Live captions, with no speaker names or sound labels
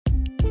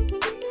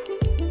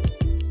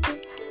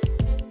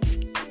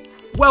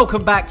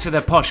Welcome back to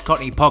the Posh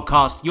Cockney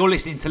podcast. You're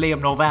listening to Liam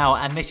Norval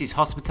and this is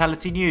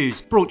Hospitality News,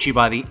 brought to you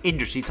by the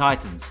Industry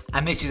Titans.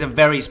 And this is a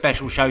very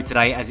special show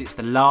today as it's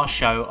the last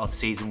show of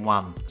Season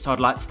 1. So I'd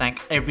like to thank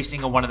every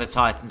single one of the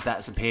Titans that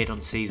has appeared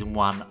on Season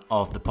 1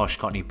 of the Posh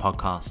Cockney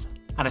podcast.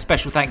 And a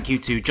special thank you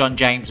to John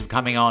James for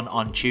coming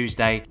on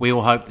Tuesday. We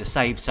all hope the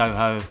Save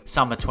Soho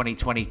Summer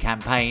 2020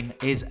 campaign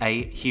is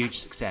a huge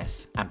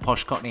success. And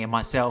Posh Cockney and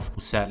myself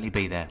will certainly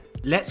be there.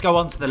 Let's go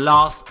on to the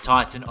last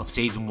Titan of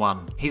Season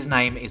 1. His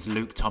name is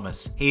Luke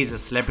Thomas. He is a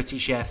celebrity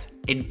chef,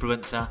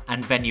 influencer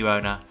and venue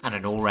owner and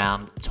an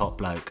all-round top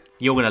bloke.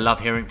 You're going to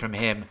love hearing from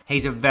him.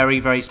 He's a very,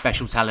 very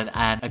special talent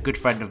and a good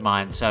friend of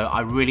mine. So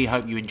I really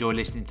hope you enjoy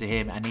listening to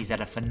him, and he's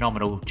had a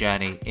phenomenal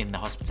journey in the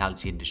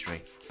hospitality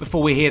industry.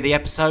 Before we hear the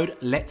episode,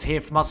 let's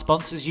hear from our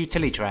sponsors,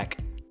 Utilitrack.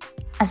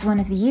 As one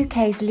of the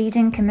UK's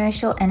leading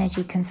commercial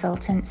energy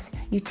consultants,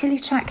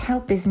 Utilitrack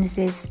help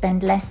businesses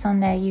spend less on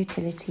their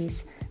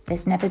utilities.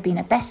 There's never been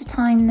a better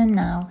time than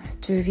now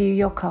to review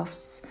your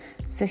costs.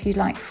 So if you'd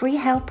like free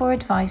help or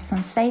advice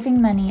on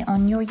saving money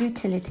on your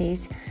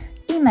utilities,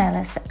 email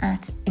us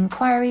at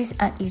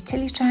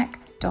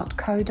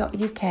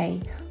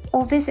inquiries@utilitrack.co.uk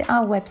or visit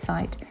our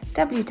website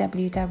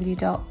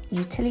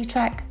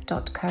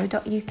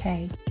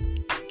www.utilitrack.co.uk.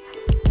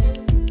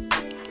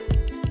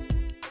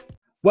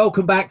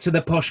 Welcome back to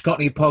the Posh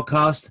Cockney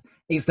podcast.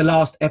 It's the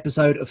last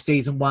episode of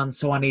Season 1,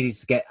 so I needed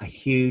to get a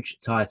huge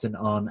Titan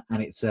on,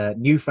 and it's a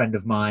new friend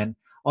of mine,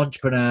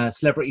 entrepreneur,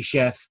 celebrity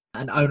chef,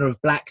 and owner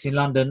of Blacks in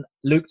London,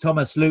 Luke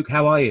Thomas. Luke,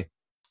 how are you?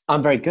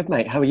 I'm very good,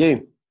 mate. How are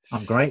you?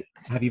 I'm great.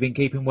 Have you been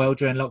keeping well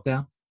during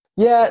lockdown?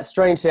 Yeah,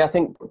 strangely, I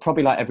think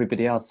probably like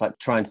everybody else, like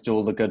trying to do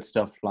all the good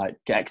stuff, like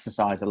get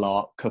exercise a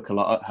lot, cook a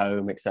lot at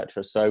home,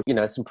 etc. So,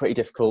 some pretty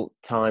difficult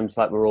times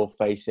like we're all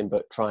facing,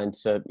 but trying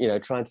to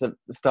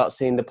start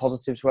seeing the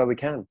positives where we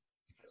can.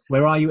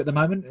 Where are you at the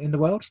moment in the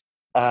world?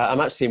 I'm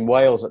actually in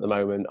Wales at the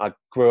moment. I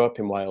grew up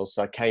in Wales,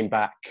 so I came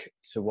back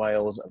to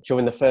Wales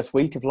during the first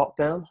week of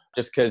lockdown,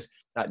 just because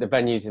the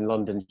venues in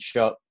London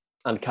shut,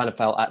 and kind of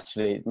felt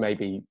actually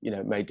maybe,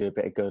 may do a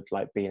bit of good,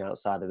 like being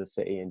outside of the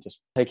city and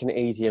just taking it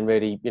easy and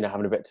really,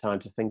 having a bit of time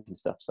to think and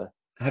stuff. So,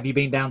 have you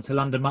been down to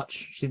London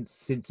much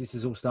since this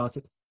has all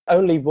started?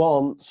 Only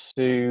once,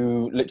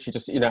 to literally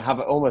just, have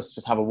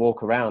a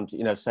walk around,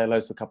 say hello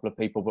to a couple of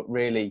people, but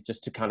really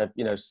just to kind of,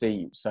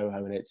 see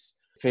Soho, and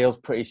feels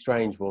pretty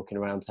strange walking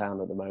around town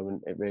at the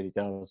moment. It really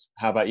does.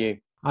 How about you?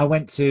 I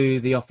went to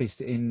the office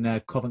in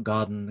Covent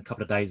Garden a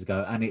couple of days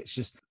ago, and it's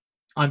just,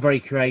 I'm very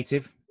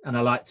creative and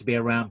I like to be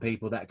around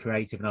people that are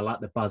creative, and I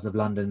like the buzz of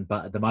London,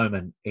 but at the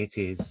moment it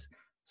is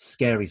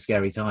scary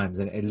times,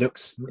 and it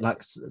looks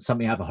like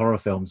something out of a horror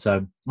film.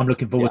 So I'm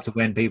looking forward to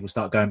when people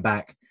start going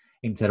back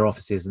into their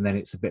offices, and then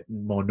it's a bit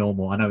more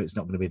normal. I know it's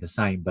not going to be the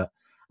same, but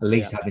at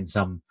least having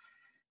some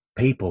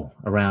people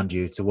around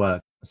you to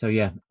work. So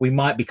we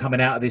might be coming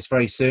out of this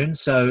very soon.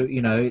 So,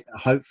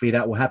 hopefully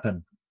that will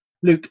happen.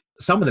 Luke,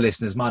 some of the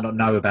listeners might not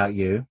know about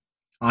you.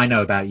 I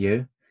know about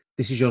you.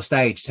 This is your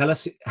stage. Tell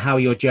us how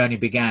your journey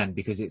began,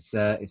 because it's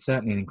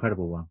certainly an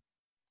incredible one.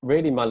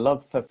 Really, my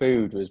love for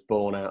food was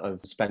born out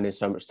of spending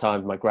so much time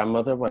with my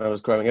grandmother when I was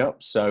growing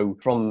up. So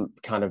from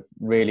kind of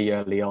really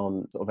early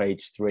on, sort of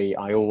age 3,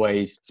 I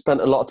always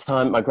spent a lot of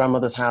time at my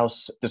grandmother's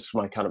house. This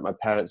was my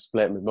parents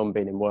split, my mum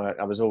being in work.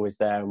 I was always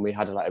there, and we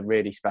had a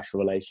really special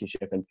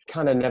relationship, and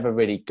kind of never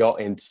really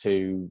got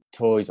into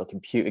toys or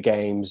computer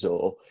games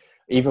or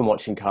even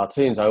watching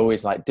cartoons. I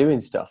always liked doing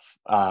stuff,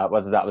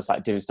 whether that was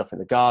like doing stuff in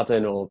the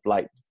garden or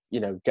like,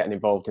 getting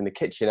involved in the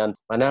kitchen. And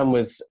my nan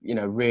was,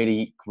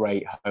 really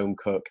great home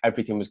cook.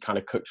 Everything was kind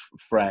of cooked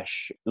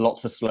fresh,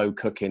 lots of slow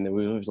cooking. There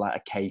was always like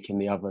a cake in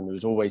the oven. There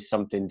was always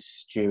something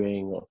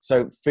stewing.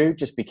 So food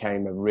just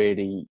became a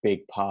really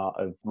big part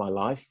of my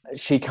life.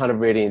 She kind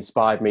of really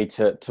inspired me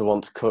to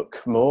want to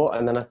cook more.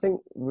 And then I think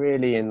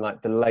really in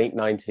like the late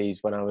 90s,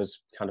 when I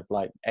was kind of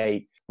like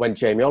 8, when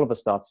Jamie Oliver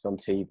started on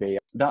TV,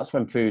 that's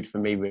when food for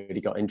me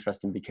really got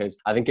interesting, because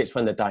I think it's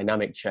when the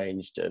dynamic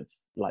changed of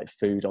like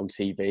food on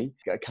TV.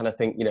 I kind of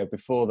think,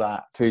 before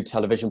that, food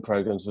television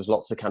programs was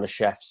lots of kind of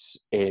chefs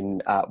in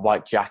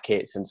white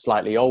jackets and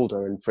slightly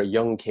older. And for a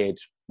young kid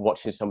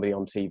watching somebody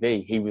on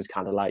TV, he was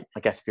kind of like, I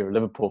guess if you're a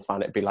Liverpool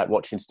fan, it'd be like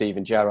watching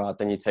Steven Gerrard.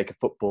 Then you take a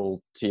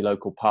football to your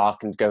local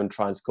park and go and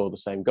try and score the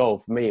same goal.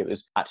 For me, it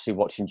was actually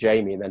watching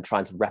Jamie and then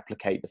trying to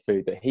replicate the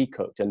food that he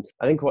cooked. And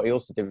I think what he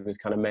also did was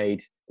kind of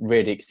made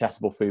really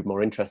accessible food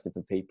more interesting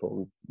for people,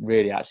 and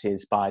really actually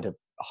inspired a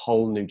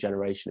whole new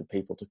generation of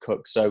people to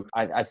cook. So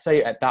I'd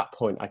say at that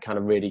point, I kind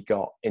of really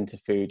got into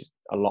food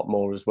a lot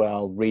more as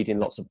well, reading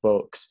lots of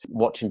books,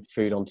 watching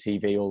food on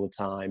TV all the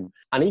time,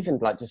 and even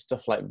like just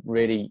stuff like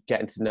really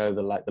getting to know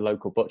the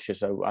local butcher.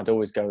 So I'd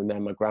always go in there,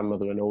 my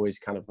grandmother, and always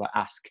kind of like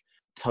ask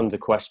tons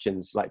of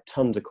questions.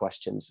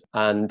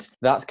 And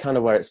that's kind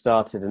of where it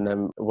started. And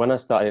then when I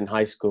started in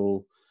high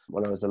school,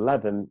 when I was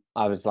 11,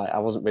 I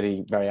wasn't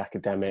really very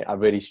academic. I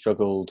really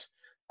struggled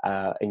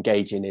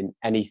engaging in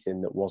anything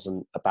that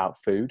wasn't about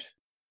food.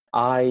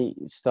 I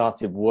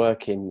started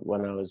working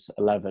when I was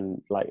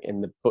 11, like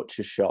in the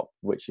butcher shop,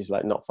 which is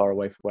like not far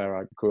away from where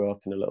I grew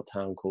up, in a little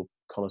town called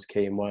Connors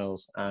Quay in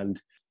Wales.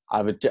 And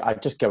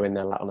I'd just go in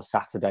there like on a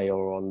Saturday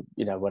or on,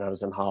 when I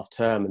was on half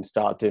term, and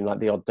start doing like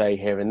the odd day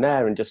here and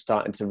there, and just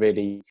starting to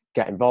really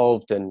get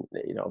involved, and,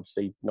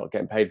 obviously not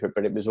getting paid for it,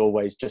 but it was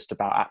always just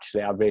about,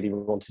 actually, I really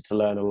wanted to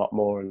learn a lot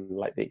more, and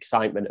like the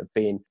excitement of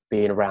being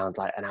around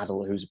like an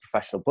adult who's a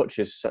professional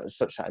butcher is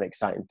such an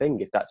exciting thing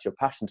if that's your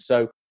passion.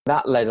 So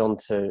that led on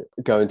to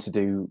going to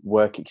do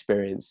work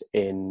experience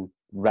in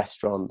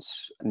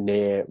restaurants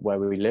near where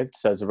we lived.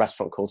 So there's a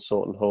restaurant called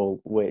Sawton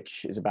Hall,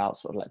 which is about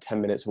sort of like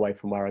 10 minutes away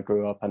from where I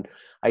grew up. And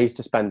I used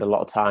to spend a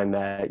lot of time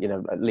there,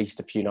 at least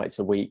a few nights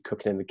a week,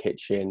 cooking in the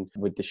kitchen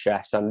with the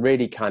chefs, and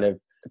really kind of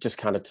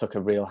took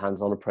a real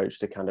hands-on approach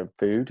to kind of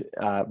food,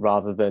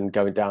 rather than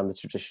going down the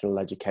traditional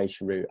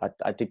education route.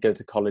 I did go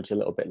to college a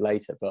little bit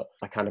later, but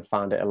I kind of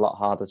found it a lot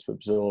harder to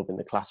absorb in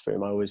the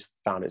classroom. I always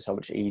found it so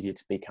much easier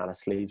to be kind of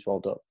sleeves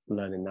rolled up,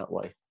 learning that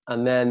way.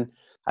 And then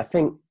I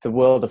think the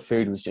world of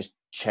food was just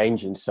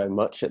changing so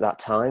much at that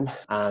time.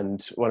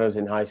 And when I was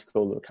in high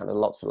school, there were kind of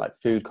lots of like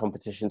food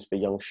competitions for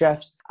young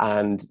chefs.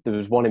 And there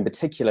was one in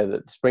particular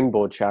that the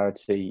Springboard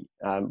charity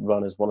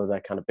run as one of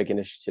their kind of big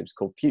initiatives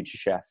called Future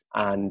Chef.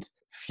 And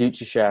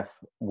Future Chef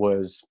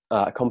was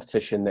a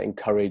competition that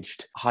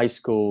encouraged high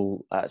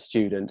school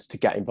students to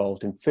get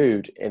involved in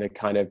food in a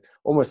kind of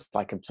almost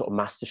like a sort of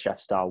MasterChef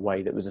style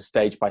way. That was a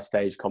stage by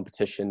stage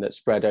competition that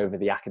spread over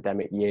the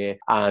academic year.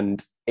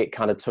 And it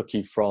kind of took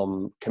you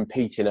from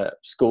competing at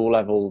school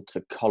level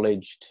to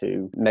college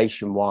to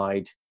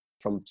nationwide,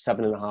 from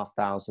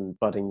 7,500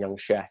 budding young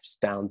chefs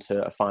down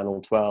to a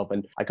final 12.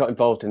 And I got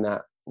involved in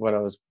that when I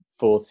was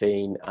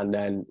 14, and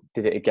then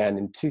did it again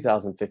in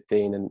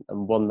 2015 and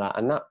won that.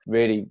 And that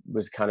really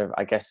was kind of,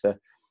 I guess, a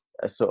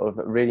sort of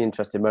really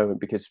interesting moment,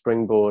 because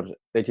Springboard,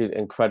 they did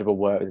incredible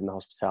work within the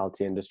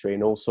hospitality industry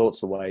in all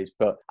sorts of ways.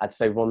 But I'd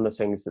say one of the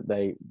things that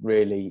they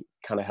really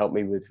kind of helped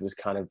me with was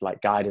kind of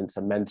like guidance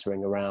and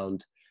mentoring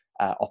around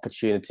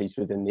opportunities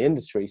within the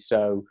industry.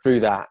 So through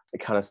that,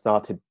 it kind of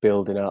started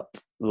building up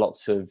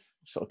lots of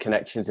sort of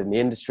connections in the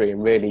industry,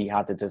 and really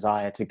had the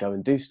desire to go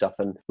and do stuff,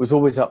 and was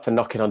always up for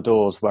knocking on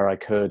doors where I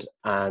could,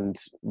 and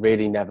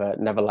really never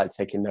liked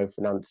taking no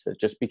for an answer,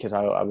 just because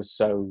I was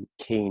so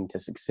keen to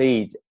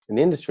succeed in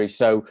the industry.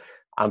 So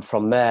and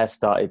from there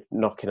started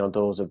knocking on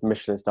doors of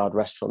Michelin-starred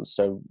restaurants.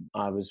 So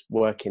I was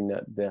working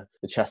at the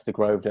Chester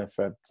Grosvenor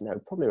for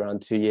probably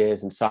around 2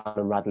 years, and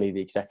Simon Radley,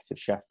 the executive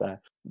chef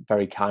there,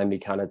 very kindly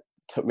kind of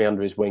took me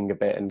under his wing a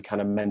bit and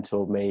kind of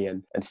mentored me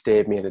and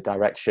steered me in a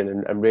direction,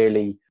 and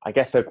really, I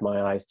guess, opened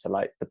my eyes to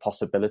like the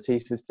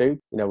possibilities with food.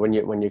 When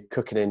you're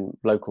cooking in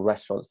local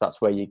restaurants,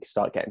 that's where you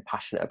start getting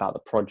passionate about the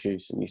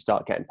produce, and you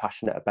start getting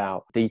passionate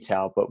about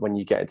detail. But when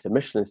you get into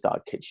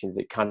Michelin-starred kitchens,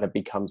 it kind of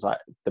becomes like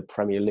the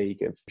Premier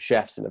League of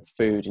chefs and of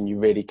food, and you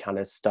really kind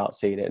of start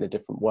seeing it in a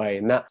different way.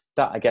 And that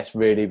I guess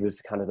really was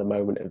kind of the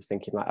moment of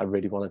thinking, like, I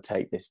really want to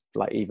take this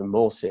like even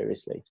more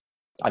seriously.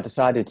 I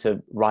decided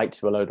to write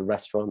to a load of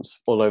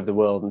restaurants all over the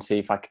world and see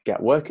if I could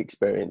get work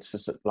experience for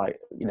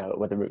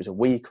whether it was a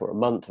week or a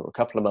month or a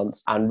couple of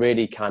months, and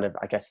really kind of,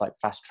 I guess, like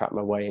fast track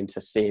my way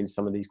into seeing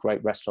some of these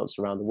great restaurants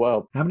around the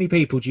world. How many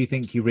people do you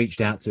think you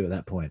reached out to at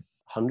that point?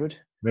 100.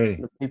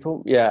 Really?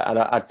 People, yeah. And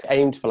I'd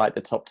aimed for like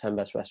the top 10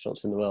 best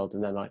restaurants in the world,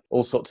 and then like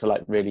all sorts of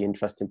like really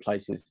interesting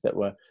places that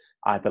were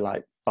either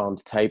like farm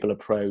to table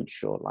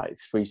approach, or like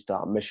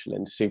 3-star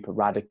Michelin, super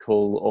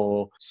radical,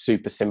 or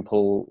super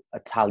simple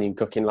Italian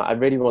cooking. Like I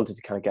really wanted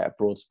to kind of get a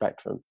broad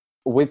spectrum.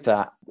 With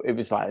that, it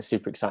was like a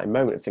super exciting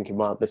moment of thinking,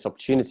 wow, this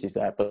opportunity's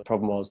there. But the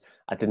problem was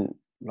I didn't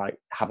like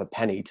have a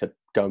penny to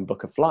go and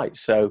book a flight.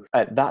 So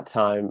at that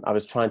time, I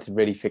was trying to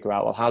really figure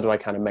out, well, how do I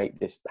kind of make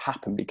this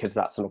happen? Because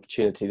that's an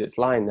opportunity that's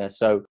lying there.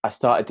 So I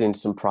started doing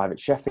some private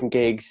chefing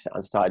gigs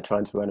and started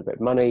trying to earn a bit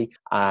of money.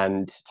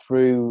 And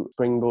through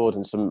Springboard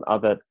and some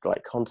other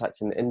like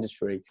contacts in the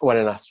industry, went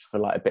and asked for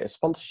like a bit of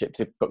sponsorship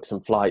to book some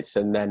flights,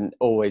 and then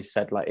always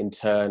said like in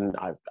turn,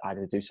 I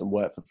either do some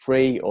work for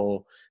free,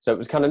 or so it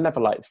was kind of never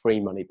like free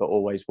money, but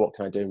always what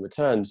can I do in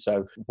return?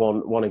 So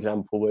one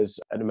example was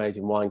an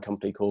amazing wine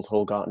company called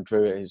Hallgarten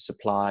Druid, who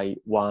supply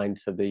wine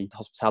to the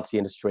hospitality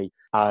industry.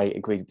 I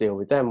agreed a deal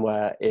with them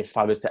where if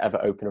I was to ever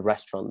open a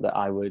restaurant, that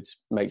I would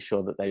make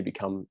sure that they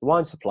become the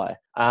wine supplier.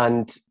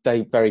 And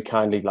they very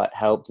kindly like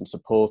helped and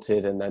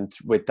supported, and then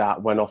with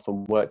that went off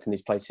and worked in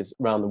these places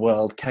around the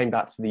world, came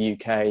back to the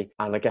UK,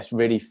 and I guess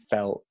really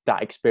felt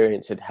that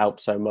experience had helped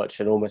so much,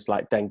 and almost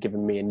like then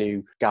given me a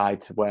new guide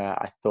to where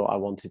I thought I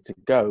wanted to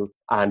go.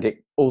 And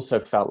it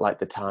also felt like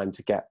the time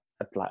to get,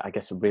 like, I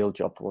guess, a real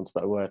job, for want of a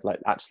better word. Like,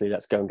 actually,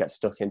 let's go and get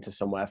stuck into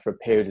somewhere for a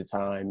period of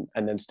time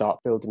and then start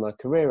building my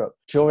career up.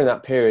 During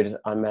that period,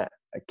 I met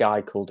a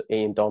guy called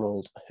Ian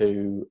Donald,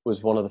 who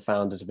was one of the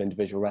founders of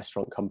Individual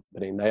Restaurant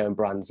Company, and they own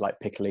brands like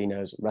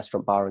Piccolino's,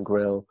 Restaurant Bar and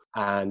Grill.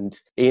 And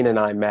Ian and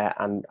I met,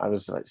 and I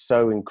was like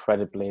so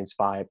incredibly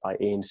inspired by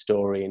Ian's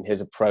story and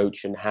his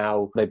approach and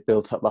how they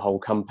built up the whole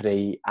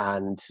company,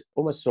 and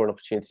almost saw an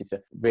opportunity to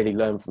really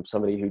learn from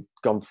somebody who'd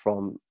gone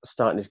from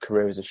starting his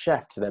career as a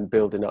chef to then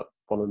building up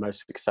one of the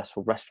most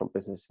successful restaurant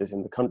businesses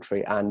in the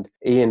country. And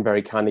Ian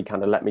very kindly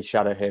kind of let me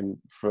shadow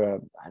him for a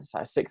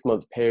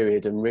 6-month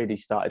period and really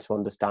started to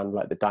understand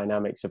like the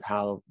dynamics of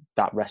how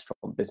that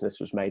restaurant business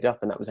was made up.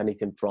 And that was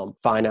anything from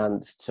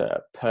finance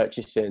to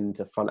purchasing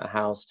to front of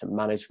house to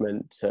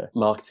management to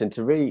marketing,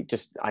 to really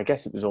just, I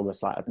guess it was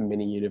almost like a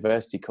mini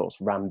university course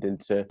rammed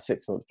into a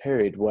 6-month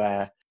period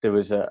where there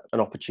was an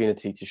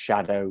opportunity to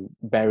shadow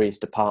various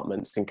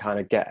departments and kind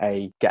of get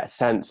a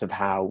sense of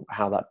how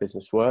that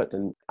business worked.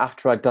 And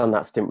after I'd done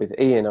that stint with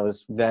Ian, I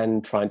was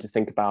then trying to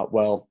think about,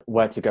 well,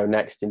 where to go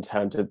next in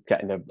terms of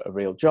getting a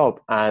real job.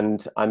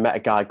 And I met a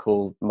guy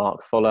called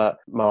Mark Fuller.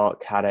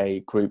 Mark had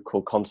a group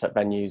called Concept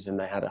Venues, and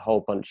they had a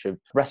whole bunch of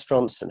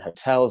restaurants and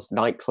hotels,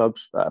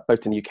 nightclubs,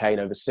 both in the UK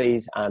and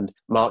overseas. And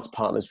Mark's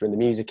partners were in the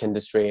music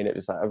industry, and it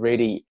was like a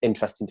really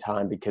interesting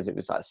time because it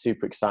was like a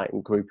super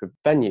exciting group of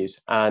venues.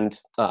 And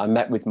I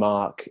met with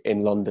Mark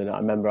in London. I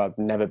remember I've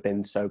never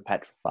been so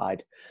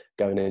petrified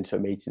going into a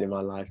meeting in my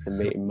life than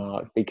meeting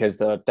Mark, because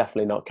there are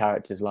definitely not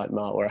characters like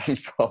Mark where I'm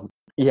from.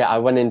 Yeah, I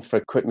went in for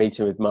a quick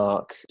meeting with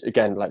Mark,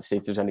 again, like see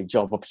if there's any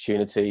job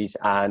opportunities.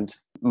 And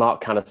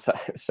Mark kind of,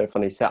 so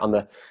funny, sat on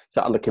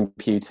the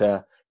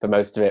computer for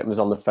most of it and was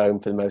on the phone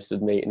for most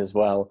of the meeting as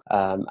well.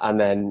 And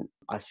then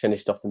I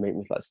finished off the meeting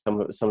with like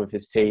some of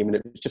his team, and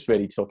it was just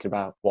really talking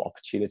about what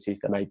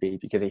opportunities there may be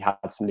because he had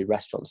some new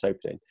restaurants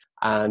opening.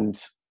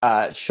 And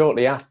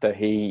shortly after,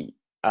 he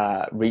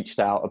reached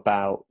out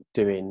about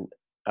doing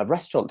a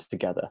restaurant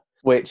together,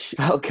 which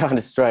felt kind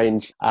of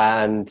strange.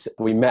 And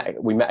we met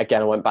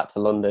again. I went back to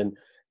London,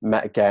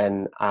 met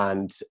again,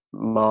 and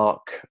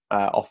Mark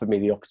offered me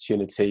the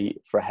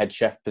opportunity for a head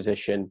chef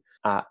position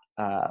at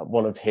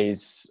one of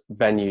his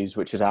venues,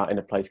 which was out in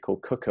a place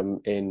called Cookham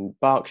in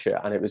Berkshire.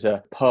 And it was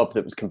a pub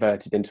that was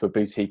converted into a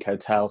boutique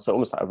hotel. So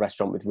almost like a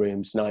restaurant with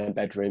rooms, 9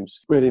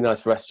 bedrooms, really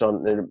nice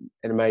restaurant in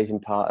an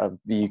amazing part of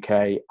the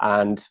UK.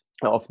 And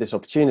I offered this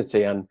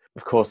opportunity. And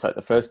of course, like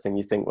the first thing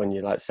you think when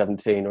you're like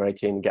 17 or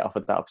 18 and get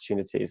offered that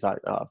opportunity is like,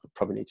 oh, I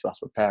probably need to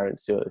ask my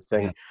parents, sort of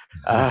thing.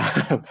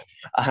 Yeah.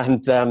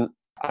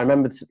 I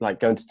remember like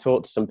going to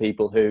talk to some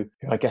people who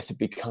I guess had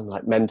become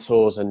like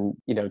mentors, and,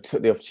 you know,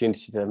 took the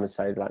opportunity to them and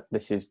say like,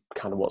 this is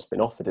kind of what's been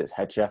offered as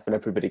head chef. And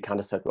everybody kind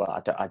of said,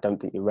 well, I don't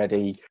think you're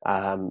ready.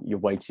 You're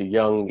way too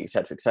young,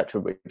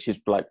 etc., which is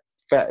like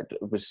fair.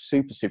 It was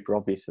super, super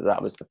obvious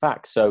that was the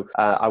fact. So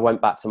I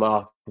went back to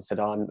Mark and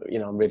said, I'm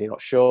really not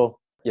sure.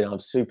 You know,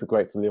 I'm super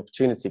grateful for the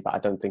opportunity, but I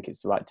don't think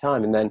it's the right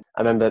time. And then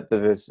I remember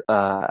there was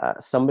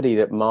somebody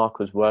that Mark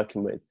was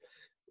working with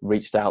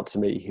reached out to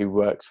me who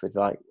works with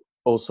like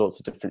all sorts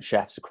of different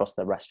chefs across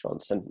their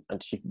restaurants. And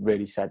she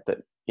really said that,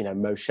 you know,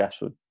 most chefs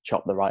would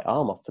chop the right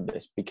arm off for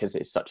this because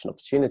it's such an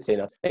opportunity.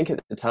 And I think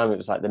at the time it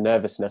was like the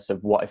nervousness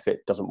of what if it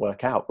doesn't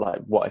work out?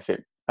 Like, what if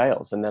it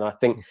fails? And then I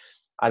think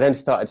I then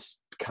started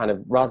kind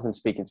of, rather than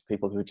speaking to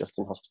people who are just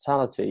in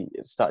hospitality,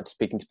 it started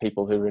speaking to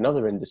people who are in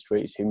other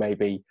industries who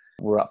maybe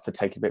were up for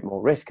taking a bit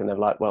more risk. And they're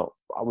like, well,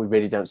 we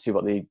really don't see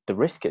what the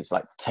risk is.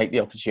 Like, take the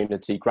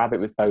opportunity, grab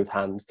it with both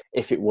hands.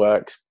 If it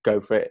works,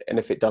 go for it. And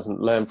if it doesn't,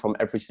 learn from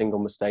every single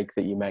mistake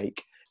that you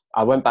make.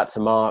 I went back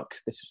to Mark,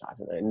 this was, I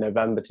don't know, in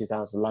November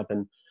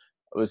 2011.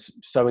 I was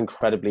so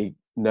incredibly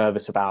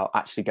nervous about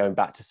actually going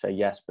back to say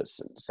yes, but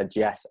said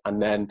yes.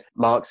 And then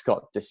Mark's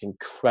got this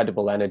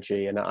incredible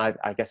energy, and I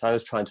guess I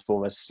was trying to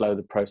almost slow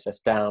the process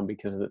down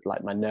because of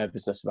like my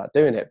nervousness about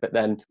doing it. But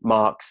then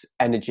Mark's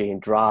energy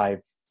and drive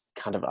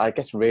kind of, I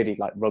guess, really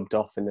like rubbed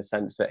off in the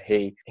sense that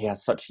he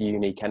has such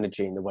unique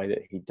energy in the way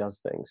that he does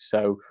things.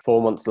 So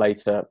 4 months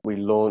later, we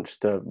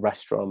launched a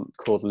restaurant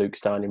called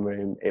Luke's Dining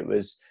Room. It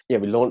was, we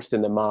launched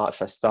in the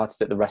March. I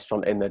started at the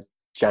restaurant in the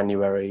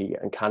January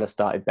and kind of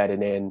started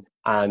bedding in,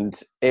 and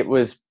it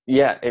was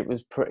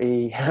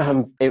pretty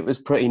it was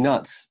pretty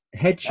nuts.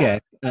 Head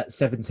chef at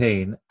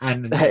 17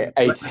 and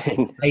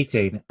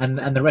 18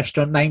 and the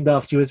restaurant named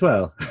after you as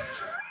well.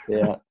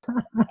 Yeah.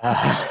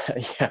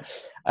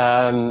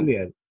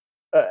 Brilliant.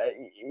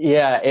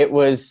 It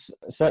was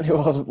certainly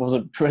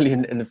wasn't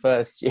brilliant in the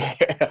first year.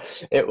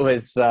 It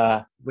was.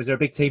 Was there a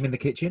big team in the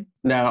kitchen?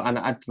 No, and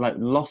I'd like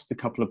lost a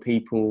couple of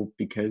people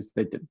because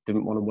they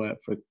didn't want to work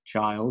for a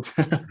child,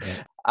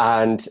 yeah.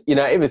 And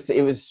it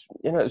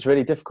was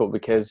really difficult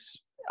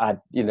because I'd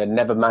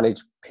never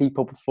managed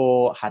people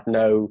before, had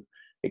no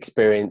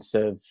experience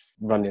of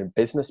running a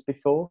business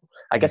before.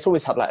 I guess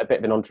always had like a bit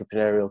of an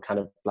entrepreneurial kind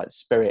of like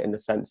spirit in the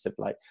sense of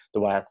like the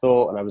way I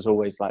thought, and I was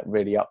always like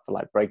really up for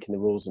like breaking the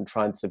rules and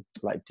trying to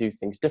like do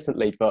things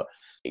differently. But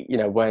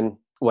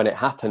when it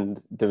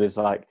happened, there was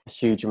like a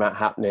huge amount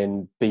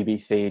happening.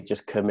 BBC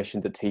just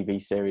commissioned a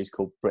TV series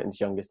called Britain's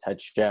Youngest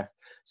Head Chef,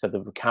 so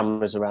there were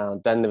cameras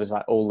around. Then there was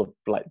like all of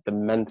like the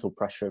mental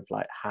pressure of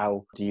like,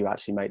 how do you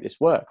actually make this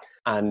work?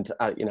 And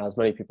as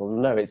many people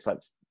know, it's like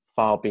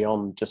far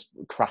beyond just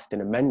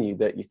crafting a menu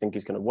that you think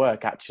is going to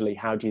work. Actually,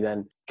 how do you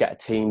then get a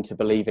team to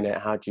believe in it?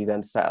 How do you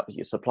then set up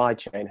your supply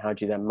chain? How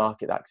do you then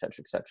market that, et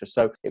cetera, et cetera?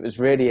 So it was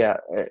really a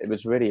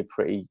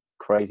pretty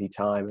crazy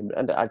time.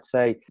 And I'd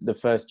say the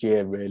first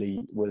year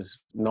really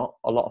was not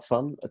a lot of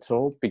fun at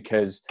all,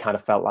 because kind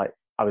of felt like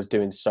I was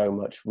doing so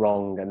much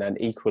wrong. And then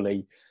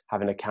equally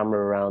having a camera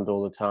around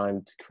all the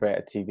time to create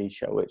a TV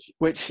show,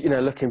 which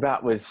looking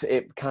back,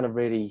 it kind of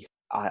really,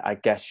 I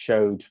guess,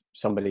 showed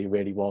somebody who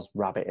really was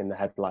rabbit in the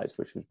headlights,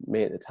 which was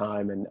me at the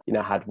time, and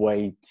had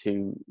way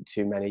too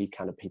many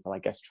kind of people, I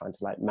guess, trying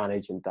to like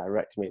manage and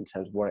direct me in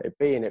terms of what it'd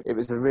be. And it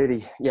was a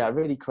really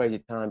crazy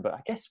time. But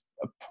I guess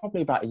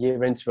probably about a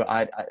year into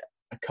it,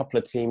 a couple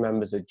of team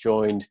members had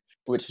joined,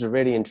 which is a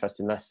really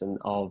interesting lesson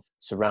of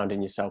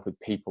surrounding yourself with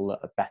people that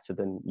are better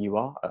than you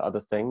are at other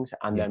things,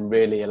 and then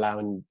really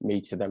allowing me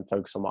to then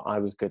focus on what I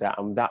was good at.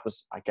 And that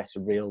was, I guess,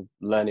 a real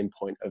learning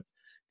point of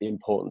the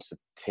importance of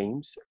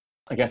teams.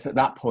 I guess at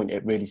that point,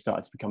 it really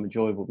started to become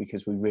enjoyable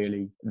because we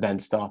really then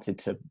felt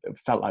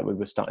like we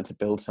were starting to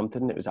build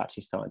something. It was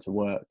actually starting to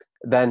work.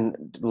 Then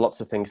lots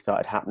of things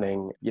started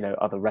happening.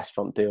 Other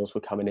restaurant deals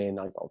were coming in.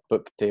 I got a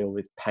book deal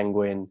with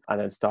Penguin, and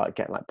then started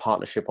getting like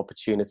partnership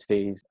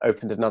opportunities.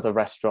 Opened another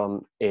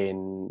restaurant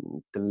in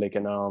the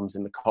Ligon Arms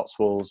in the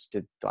Cotswolds,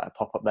 did like a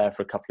pop-up there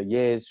for a couple of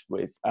years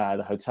with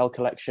the Hotel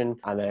Collection,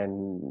 and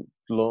then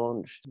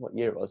launched, what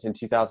year it was, in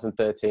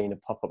 2013, a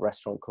pop-up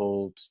restaurant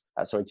called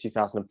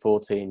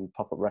 2014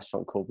 pop-up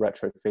restaurant called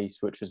Retro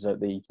Feast, which was at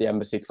the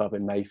Embassy Club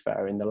in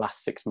Mayfair. In the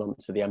last 6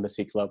 months of the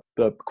Embassy Club,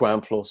 the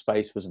ground floor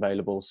space was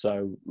available,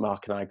 so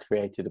Mark and I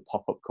created a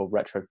pop-up called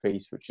Retro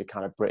Feast, which is a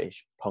kind of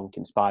British punk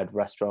inspired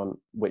restaurant,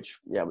 which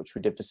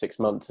we did for 6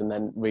 months, and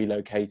then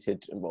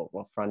relocated,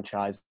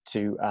 franchised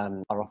to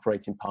our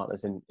operating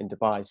partners in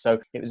Dubai. So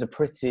it was a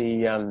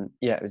pretty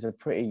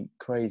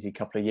crazy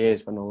couple of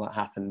years when all that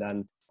happened.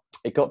 And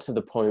it got to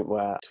the point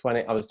where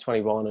I was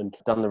 21 and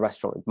done the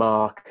restaurant with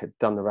Mark, had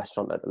done the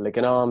restaurant at the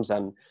Ligon Arms,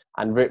 and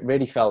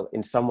really felt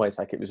in some ways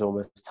like it was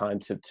almost time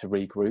to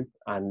regroup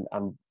and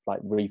like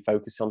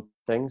refocus on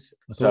things.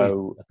 I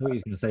thought you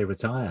was going to say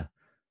retire.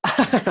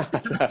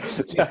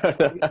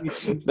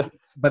 No.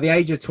 By the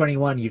age of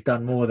 21, you've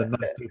done more than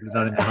most people have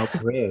done in their whole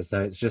career.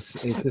 So it's just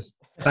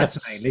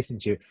fascinating listening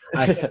to you.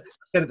 I said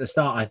at the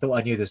start, I thought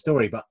I knew the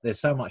story, but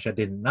there's so much I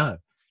didn't know.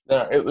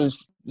 No, it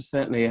was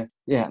certainly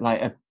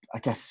I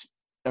guess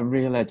a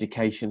real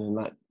education, and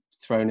like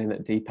thrown in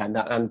at deep end,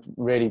 and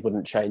really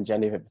wouldn't change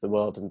any of it for the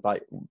world, and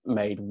like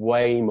made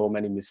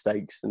many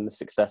mistakes than the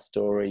success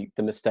story.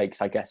 The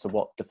mistakes, I guess, are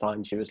what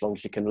defines you, as long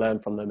as you can learn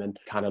from them and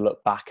kind of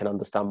look back and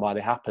understand why they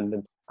happened.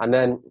 And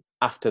then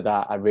after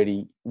that, I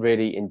really,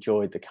 really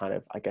enjoyed the kind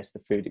of, I guess,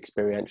 the food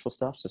experiential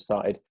stuff. So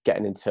started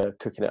getting into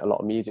cooking at a lot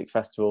of music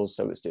festivals.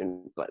 So I was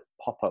doing like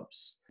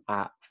pop-ups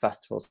at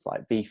festivals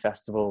like V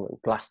Festival and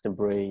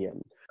Glastonbury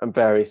and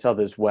various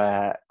others,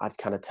 where I'd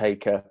kind of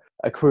take a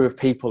crew of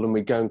people and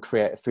we'd go and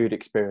create a food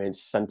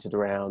experience centered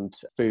around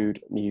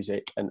food,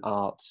 music and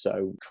art.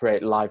 So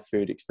create live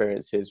food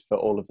experiences for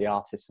all of the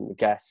artists and the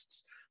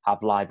guests,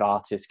 have live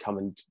artists come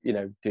and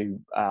do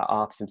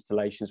art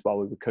installations while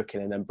we were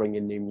cooking, and then bring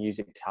in new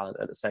music talent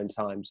at the same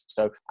time.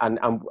 So and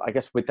I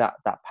guess with that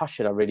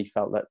passion, I really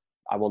felt that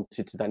I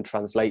wanted to then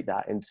translate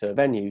that into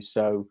venues.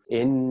 So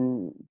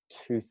in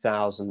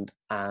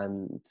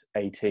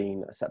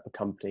 2018, I set up a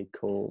company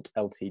called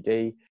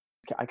LTD.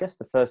 I guess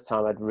the first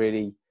time I'd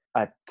really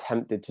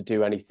attempted to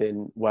do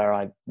anything where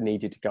I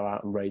needed to go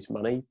out and raise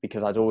money,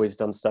 because I'd always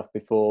done stuff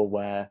before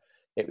where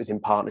it was in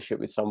partnership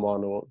with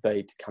someone, or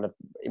they'd kind of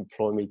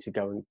employ me to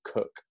go and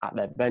cook at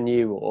their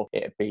venue, or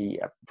it'd be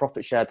a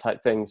profit share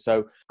type thing.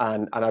 So,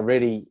 and I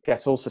really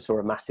guess also saw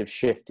a massive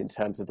shift in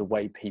terms of the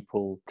way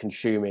people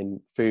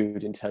consuming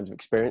food in terms of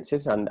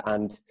experiences. And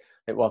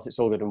it's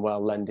all good and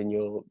well lending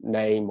your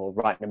name or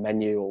writing a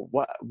menu or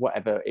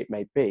whatever it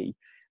may be,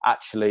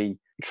 actually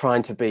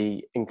trying to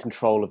be in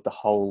control of the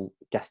whole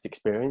guest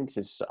experience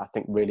is, I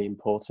think, really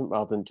important,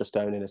 rather than just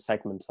owning a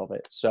segment of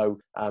it. So,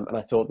 and I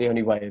thought the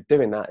only way of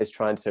doing that is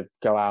trying to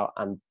go out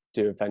and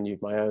do a venue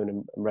of my own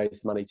and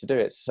raise the money to do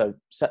it. So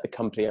set the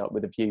company up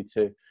with a view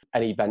to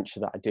any venture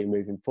that I do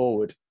moving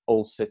forward,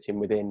 all sitting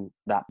within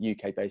that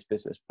UK-based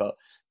business, but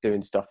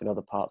doing stuff in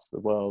other parts of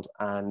the world.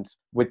 And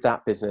with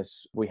that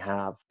business, we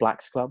have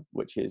Black's Club,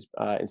 which is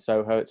in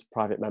Soho. It's a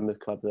private members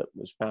club that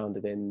was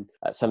founded in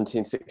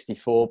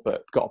 1764,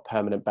 but got a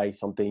permanent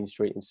base on Dean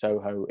Street in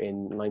Soho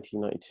in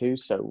 1992.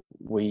 So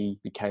we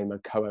became a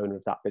co-owner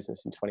of that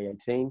business in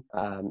 2018.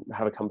 We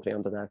have a company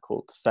under there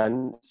called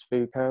Sense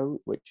Food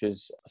Co, which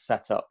is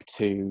set up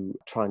to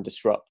try and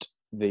disrupt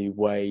the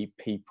way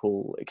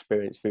people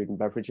experience food and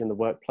beverage in the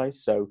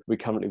workplace. So we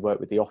currently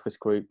work with the Office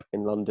Group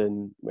in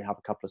London. We have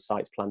a couple of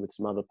sites planned with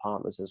some other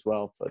partners as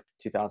well for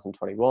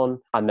 2021.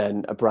 And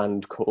then a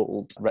brand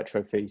called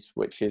Retro Feast,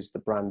 which is the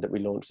brand that we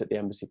launched at the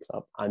Embassy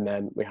Club. And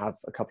then we have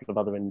a couple of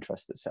other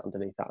interests that sit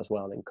underneath that as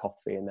well, in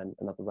coffee and then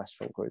another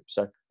restaurant group.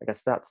 So I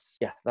guess that's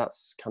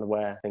kind of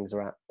where things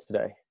are at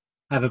today.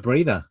 Have a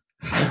breather.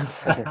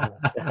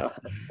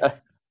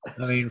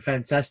 I mean,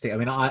 fantastic. I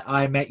mean,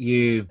 I met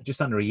you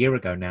just under a year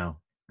ago now,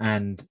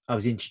 and I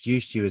was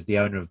introduced to you as the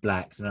owner of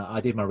Black's, and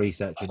I did my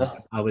research, and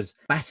I was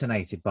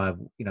fascinated by,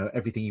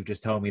 everything you've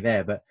just told me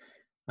there. But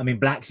I mean,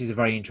 Blacks is a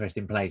very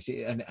interesting place,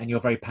 and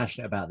you're very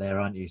passionate about there,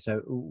 aren't you?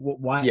 So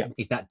why Yeah.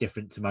 is that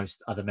different to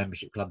most other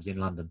membership clubs in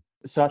London?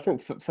 So I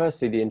think,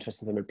 firstly, the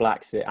interesting thing with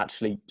Blacks, it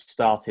actually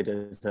started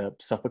as a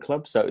supper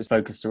club. So it was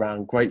focused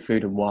around great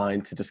food and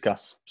wine to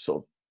discuss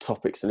sort of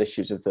topics and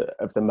issues of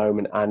the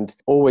moment, and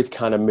always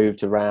kind of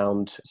moved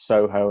around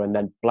Soho. And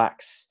then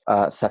Blacks,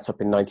 set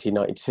up in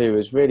 1992,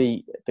 is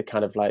really the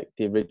kind of like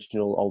the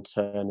original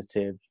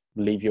alternative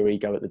leave your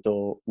ego at the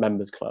door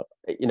members club.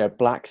 You know,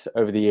 Blacks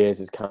over the years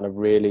has kind of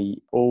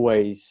really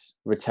always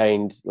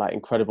retained like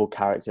incredible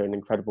character and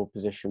incredible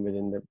position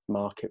within the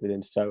market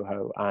within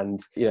Soho. And,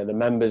 you know, the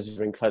members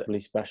are incredibly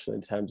special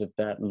in terms of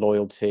their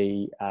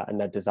loyalty and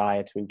their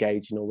desire to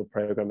engage in all the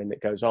programming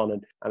that goes on.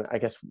 And I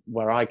guess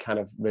where I kind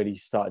of really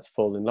started to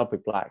fall in love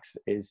with Blacks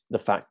is the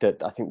fact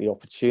that I think the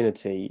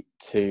opportunity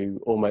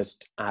to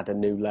almost add a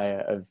new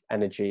layer of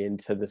energy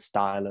into the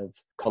style of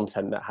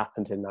content that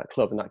happens in that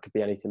club. And that could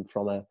be anything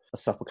from a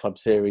supper club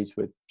series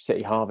with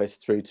City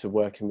Harvest through to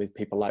working with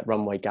people like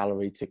Runway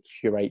Gallery to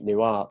curate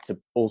new art, to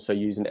also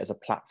using it as a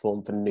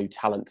platform for new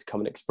talent to come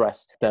and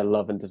express their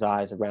love and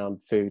desires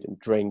around food and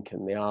drink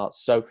and the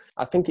arts. So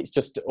I think it's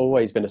just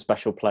always been a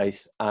special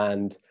place,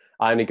 and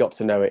I only got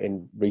to know it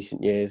in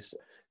recent years. I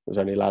was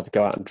only allowed to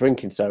go out and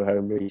drink in Soho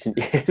in recent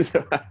years.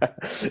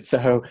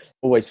 So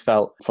always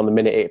felt from the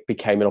minute it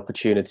became an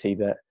opportunity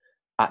that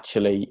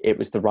actually it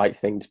was the right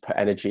thing to put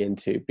energy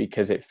into,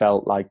 because it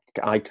felt like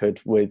I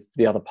could, with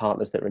the other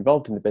partners that were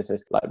involved in the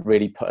business, like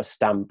really put a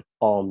stamp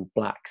on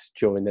Blacks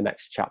during the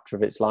next chapter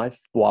of its life,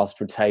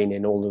 whilst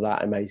retaining all of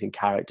that amazing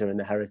character and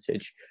the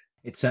heritage.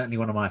 It's certainly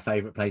one of my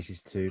favourite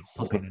places to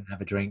pop in and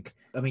have a drink.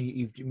 I mean,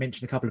 you've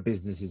mentioned a couple of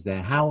businesses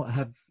there. How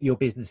have your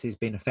businesses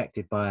been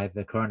affected by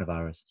the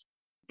coronavirus?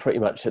 Pretty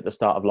much at the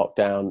start of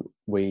lockdown,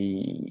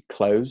 we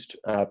closed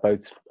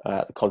both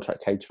the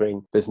contract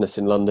catering business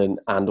in London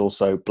and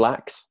also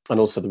Blacks, and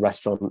also the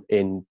restaurant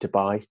in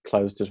Dubai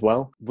closed as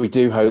well. We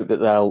do hope that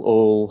they'll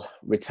all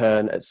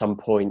return at some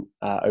point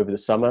over the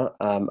summer.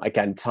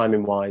 Again,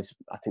 timing wise,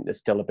 I think there's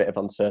still a bit of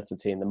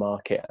uncertainty in the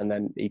market. And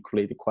then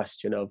equally the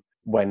question of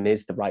when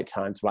is the right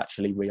time to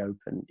actually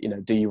reopen? You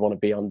know, do you want to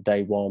be on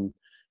day one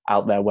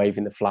out there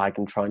waving the flag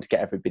and trying to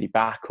get everybody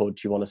back, or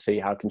do you want to see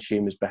how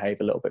consumers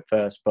behave a little bit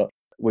first? But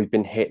we've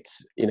been hit,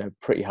 you know,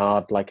 pretty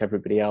hard like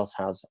everybody else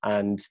has.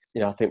 And,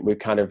 you know, I think we're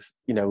kind of,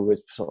 you know, we're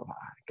sort of,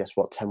 I guess,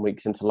 10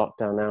 weeks into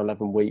lockdown now,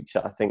 11 weeks.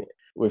 I think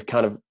we've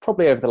kind of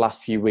probably over the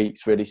last few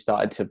weeks really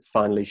started to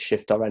finally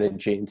shift our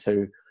energy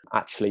into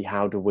actually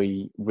how do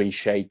we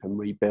reshape and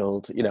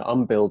rebuild, you know,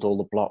 unbuild all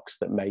the blocks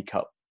that make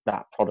up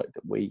that product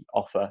that we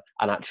offer,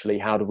 and actually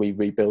how do we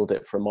rebuild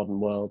it for a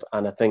modern world.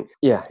 And I think,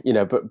 yeah, you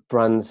know, but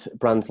brands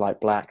like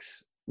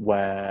Blacks,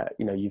 where,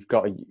 you know, you've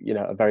got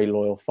a very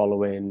loyal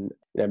following,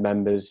 you know,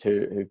 members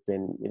who've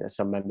been, you know,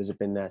 some members have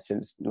been there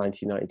since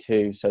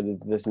 1992. So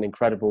there's an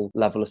incredible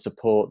level of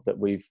support that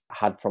we've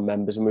had from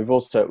members. And we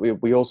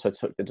also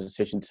took the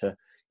decision to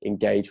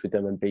engage with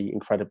them and be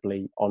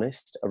incredibly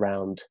honest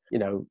around, you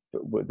know,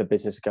 the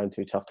business is going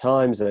through tough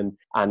times. And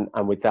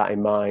with that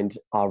in mind,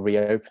 our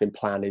reopening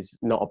plan is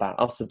not about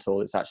us at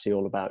all. It's actually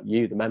all about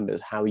you, the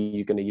members. How are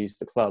you going to use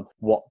the club?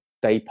 What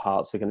day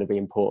parts are going to be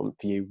important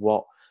for you?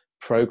 What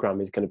program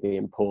is going to be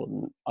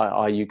important?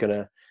 Are you going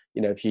to,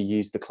 you know, if you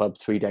use the club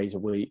 3 days a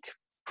week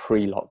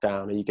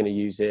pre-lockdown, are you going to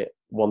use it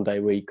 1 day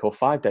a week or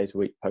 5 days a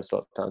week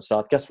post-lockdown? So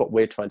I guess what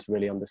we're trying to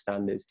really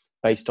understand is,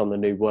 based on the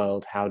new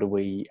world, how do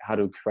we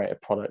create a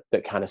product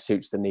that kind of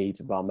suits the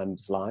needs of our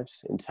members'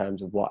 lives in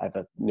terms of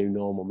whatever new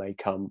normal may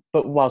come,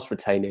 but whilst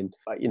retaining,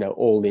 you know,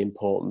 all the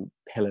important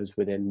pillars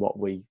within what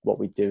we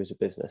do as a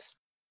business.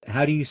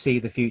 How do you see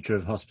the future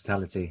of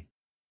hospitality?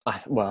 I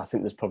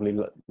think there's probably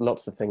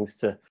lots of things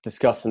to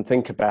discuss and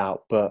think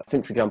about. But I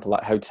think, for example,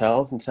 like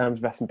hotels in terms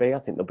of F&B, I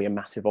think there'll be a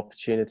massive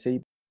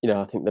opportunity. You know,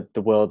 I think that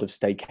the world of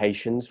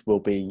staycations will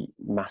be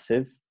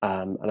massive.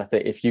 And I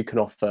think if you can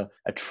offer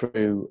a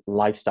true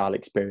lifestyle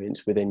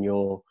experience within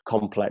your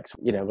complex,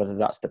 you know, whether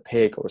that's the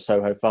Pig or a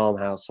Soho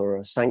Farmhouse or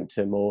a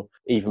Sanctum, or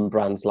even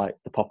brands like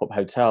the Pop-Up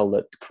Hotel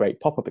that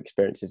create pop-up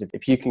experiences,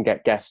 if you can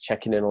get guests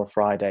checking in on a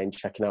Friday and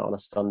checking out on a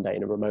Sunday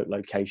in a remote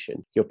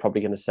location, you're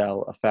probably going to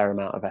sell a fair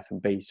amount of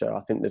F&B. So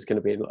I think there's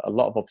going to be a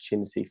lot of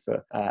opportunity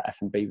for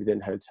F&B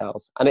within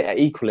hotels. And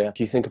equally,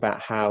 if you think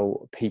about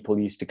how people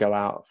used to go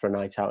out for a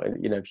night out,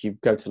 you know, if you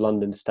go to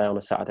London, stay on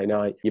a Saturday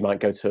night, you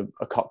might go to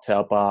a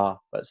cocktail bar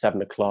at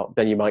 7:00,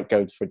 then you might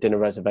go for a dinner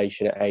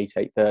reservation at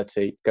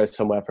 8:30, go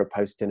somewhere for a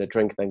post-dinner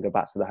drink, then go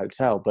back to the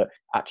hotel. But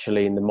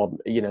actually in the modern,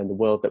 you know, in the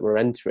world that we're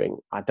entering,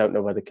 I don't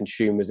know whether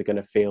consumers are going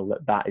to feel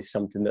that that is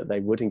something that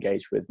they would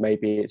engage with.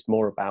 Maybe it's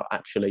more about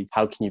actually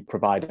how can you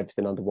provide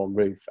everything under one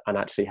roof, and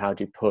actually how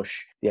do you push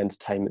the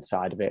entertainment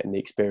side of it and the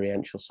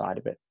experiential side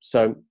of it.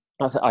 So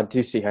I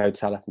do see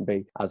hotel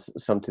F&B as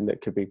something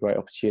that could be a great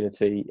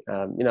opportunity.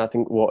 I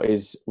think what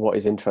is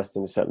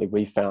interesting, certainly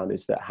we found,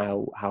 is that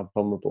how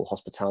vulnerable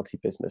hospitality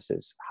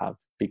businesses have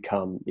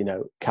become.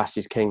 Cash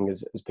is king,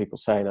 as people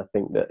say, and I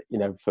think that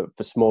for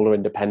smaller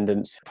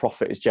independents,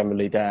 profit is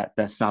generally their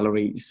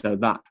salary, so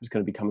that is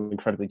going to become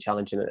incredibly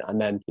challenging.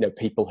 And then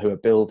people who are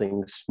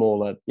building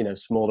smaller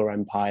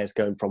empires,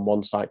 going from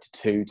one site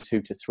to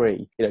two to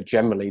three.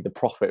 Generally the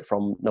profit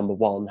from number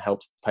one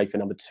helps pay for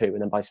number two,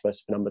 and then vice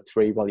versa for number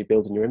three while you're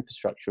building your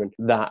infrastructure. And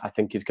that, I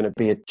think, is going to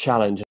be a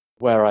challenge.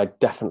 Where I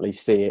definitely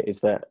see it is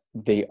that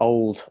the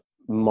old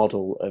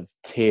model of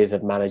tiers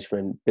of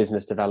management,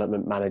 business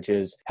development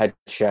managers, head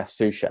chefs,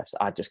 sous chefs,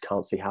 I just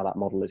can't see how that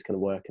model is going to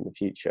work in the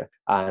future.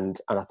 And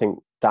I think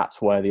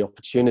that's where the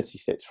opportunity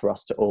sits for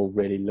us to all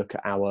really look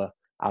at our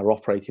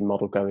operating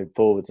model going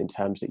forwards, in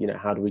terms of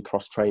how do we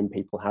cross-train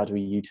people, how do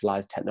we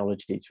utilize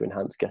technology to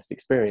enhance guest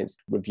experience,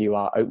 review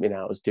our opening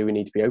hours. Do we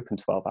need to be open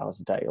 12 hours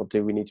a day, or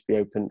do we need to be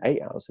open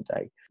 8 hours a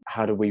day?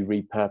 How do we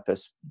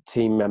repurpose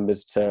team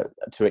members to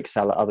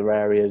excel at other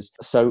areas?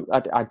 So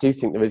I do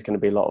think there is going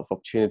to be a lot of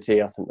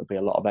opportunity. I think there'll be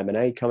a lot of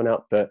M&A coming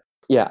up, but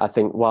yeah, I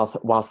think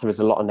whilst there is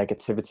a lot of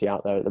negativity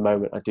out there at the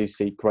moment, I do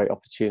see great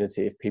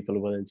opportunity if people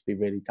are willing to be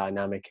really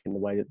dynamic in the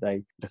way that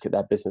they look at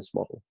their business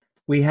model.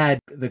 We had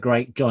the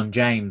great John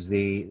James,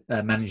 the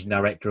managing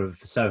director of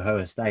Soho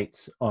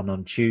Estates,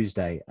 on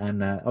Tuesday.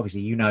 And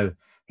obviously,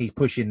 he's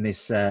pushing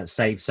this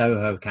Save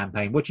Soho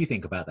campaign. What do you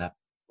think about that?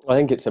 I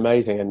think it's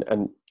amazing,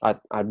 and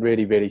I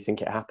really, really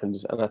think it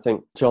happens. And I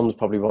think John's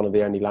probably one of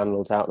the only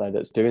landlords out there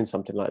that's doing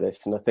something like this.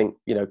 And I think,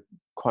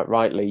 quite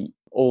rightly,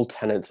 all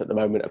tenants at the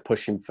moment are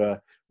pushing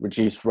for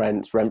reduced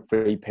rents,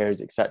 rent-free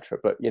periods, etc.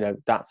 But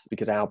that's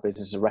because our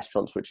business is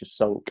restaurants, which have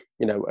sunk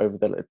over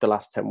the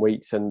last 10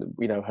 weeks, and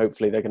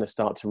hopefully they're going to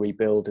start to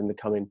rebuild in the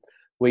coming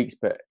weeks.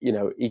 But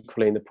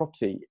equally in the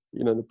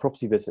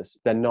property business,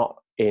 they're not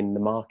in the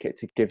market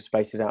to give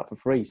spaces out for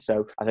free.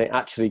 So I think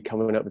actually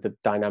coming up with a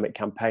dynamic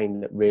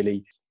campaign that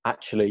really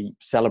actually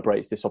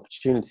celebrates this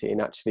opportunity and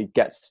actually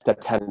gets the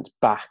tenants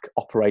back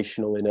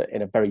operational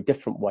in a very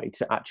different way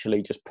to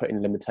actually just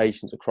putting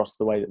limitations across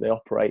the way that they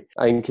operate,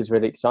 I think is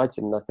really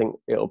exciting. And I think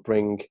it'll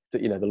bring the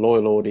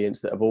loyal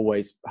audience that have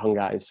always hung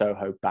out in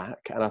Soho back,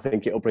 and I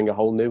think it'll bring a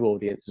whole new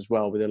audience as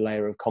well, with a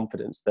layer of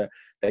confidence that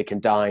they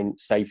can dine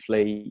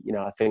safely.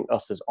 I think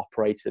us as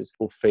operators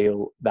will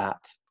feel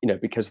that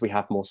because we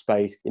have more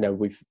space,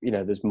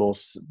 there's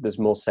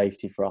more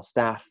safety for our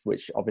staff,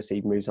 which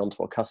obviously moves on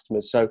to our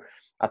customers. So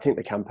I think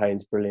the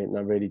campaign's brilliant, and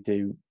I really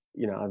do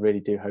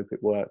hope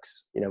it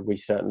works. We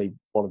certainly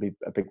want to be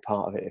a big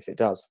part of it if it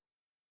does.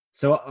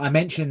 So I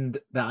mentioned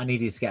that I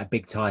needed to get a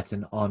big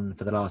Titan on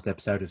for the last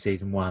episode of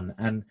season 1,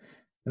 and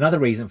another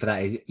reason for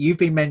that is you've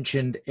been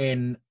mentioned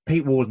in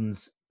Pete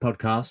Warden's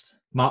podcast,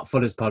 Mark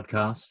Fuller's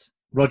podcast,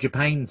 Roger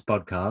Payne's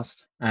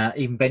podcast,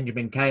 even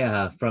Benjamin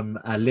Caher from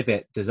Live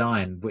It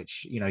Design,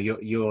 which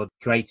you're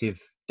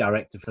creative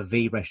director for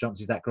V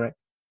Restaurants. Is that correct?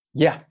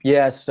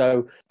 Yeah.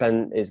 So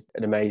Ben is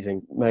an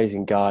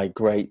amazing guy,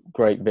 great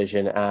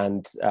vision,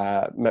 and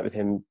met with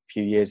him a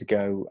few years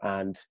ago,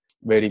 and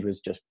really was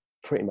just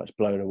pretty much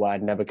blown away.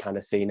 I'd never kind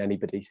of seen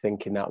anybody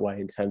think in that way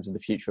in terms of the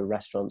future of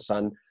restaurants,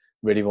 and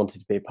really wanted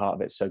to be a part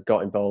of it. So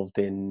got involved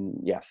in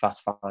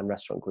Fast Fine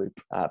Restaurant Group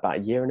about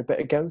a year and a bit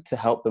ago to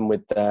help them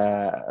with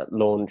their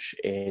launch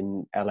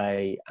in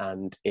LA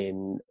and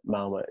in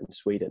Malmö in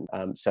Sweden.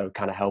 So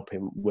kind of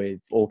helping with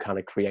all kind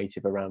of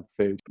creative around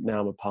food. Now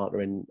I'm a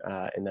partner in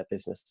their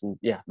business, and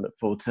look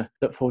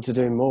forward to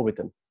doing more with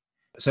them.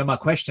 So my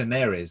question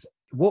there is,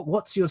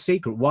 what's your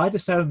secret? Why do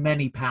so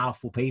many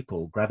powerful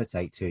people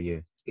gravitate to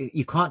you?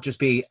 You can't just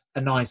be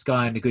a nice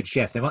guy and a good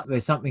chef.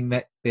 There's something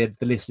that the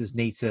listeners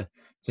need to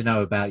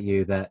know about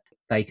you, that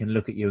they can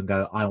look at you and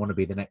go, I want to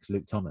be the next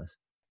Luke Thomas.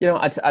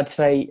 I'd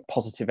say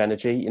positive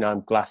energy.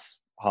 I'm glass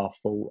half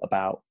full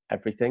about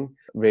everything.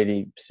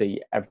 Really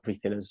see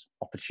everything as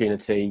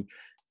opportunity.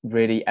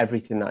 Really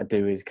everything that I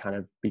do is kind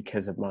of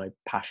because of my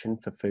passion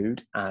for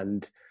food,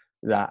 and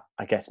that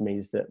I guess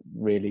means that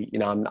really,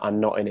 I'm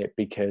not in it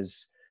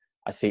because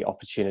I see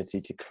opportunity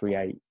to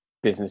create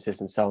businesses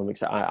and sell them.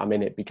 I'm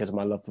in it because of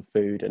my love for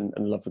food and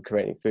love for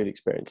creating food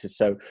experiences.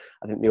 So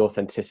I think the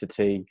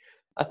authenticity,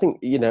 I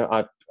think,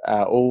 I've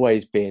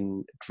always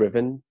been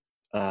driven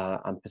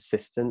and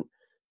persistent.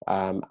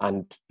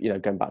 And,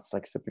 going back to,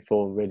 like I said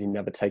before, really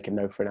never taken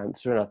no for an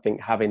answer. And I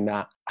think having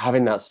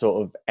that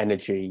sort of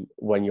energy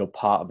when you're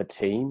part of a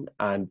team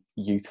and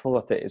youthful,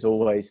 I think is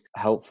always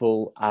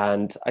helpful.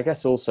 And I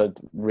guess also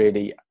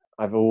really,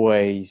 I've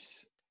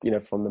always,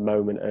 from the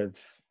moment of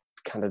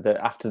kind of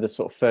after the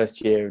sort of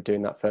first year of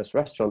doing that first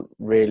restaurant,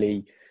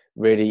 really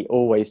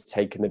always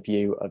taken the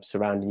view of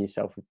surrounding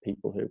yourself with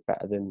people who are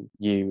better than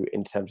you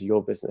in terms of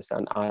your business.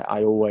 And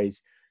I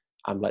always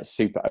am like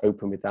super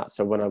open with that.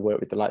 So when I work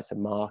with the likes of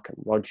Mark and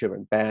Roger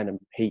and Ben and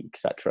Pete,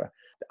 etc.,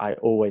 I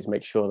always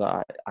make sure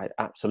that I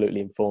absolutely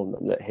inform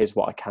them that here's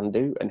what I can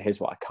do and here's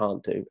what I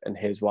can't do, and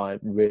here's why I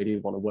really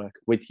want to work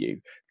with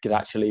you, because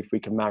actually if we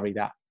can marry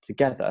that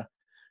together,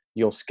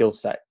 your skill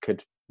set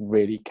could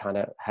really kind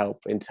of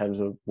help in terms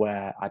of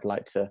where I'd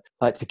like to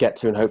get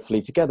to, and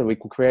hopefully together we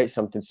can create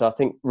something. So I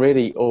think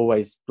really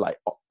always like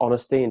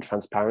honesty and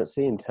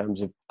transparency in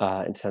terms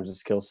of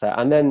skill set.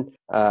 And then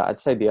I'd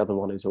say the other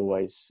one is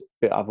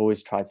I've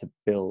always tried to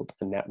build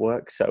a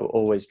network. So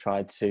always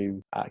tried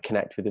to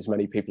connect with as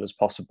many people as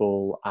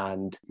possible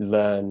and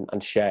learn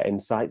and share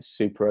insights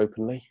super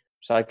openly.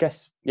 So I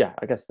guess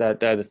they're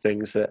the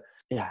things that,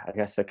 I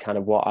guess are kind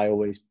of what I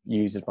always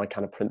use as my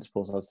kind of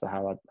principles as to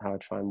how I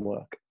try and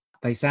work.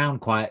 They sound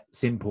quite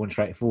simple and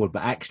straightforward,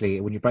 but actually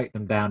when you break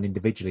them down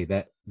individually,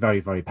 they're very,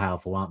 very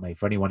powerful, aren't they?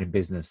 For anyone in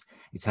business,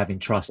 it's having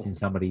trust in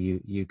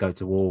somebody you go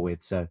to war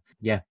with. So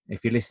yeah,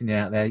 if you're listening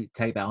out there,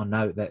 take that on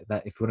note, that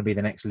if you want to be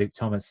the next Luke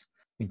Thomas,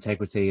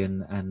 integrity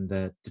and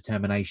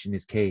determination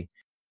is key.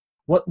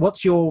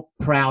 What's your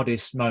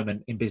proudest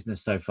moment in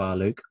business so far,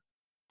 Luke?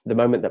 The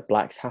moment that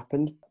Blacks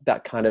happened,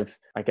 that kind of,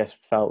 I guess,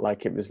 felt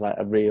like it was like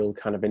a real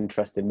kind of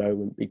interesting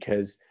moment,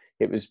 because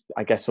it was,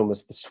 I guess,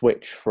 almost the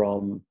switch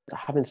from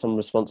having some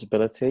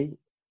responsibility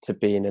to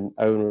being an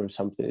owner of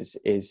something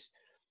is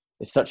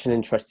such an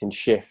interesting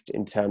shift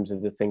in terms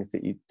of the things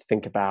that you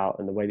think about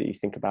and the way that you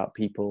think about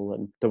people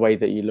and the way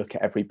that you look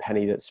at every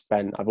penny that's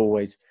spent. I've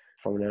always,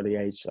 from an early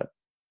age, like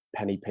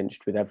penny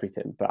pinched with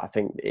everything, but I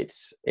think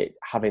it's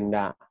having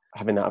that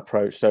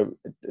approach. So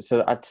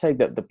I'd say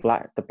that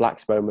the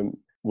Blacks moment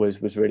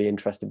was really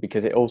interesting,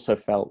 because it also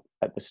felt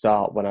at the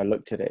start when I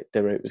looked at it,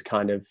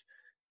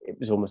 it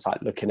was almost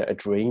like looking at a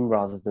dream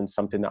rather than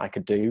something that I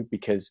could do,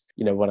 because,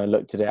 when I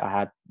looked at it,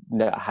 I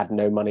had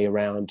no money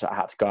around. I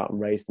had to go out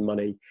and raise the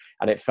money,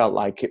 and it felt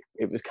like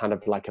it was kind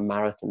of like a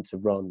marathon to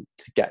run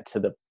to get to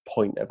the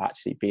point of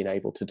actually being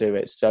able to do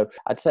it. So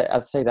I'd say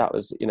that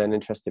was, an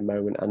interesting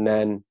moment. And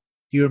then,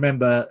 do you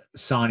remember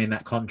signing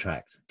that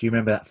contract? Do you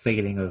remember that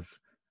feeling of,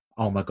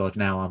 oh my God,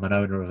 now I'm an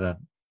owner of a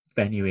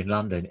venue in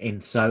London,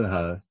 in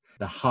Soho,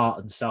 the heart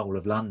and soul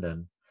of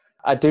London?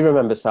 I do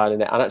remember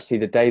signing it, and actually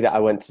the day that I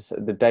went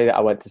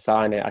to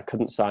sign it, I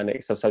couldn't sign it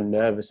because I was so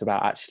nervous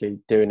about actually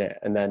doing it,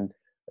 and then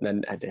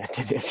I did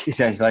it a few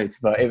days later.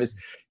 But it was,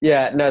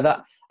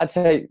 that I'd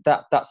say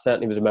that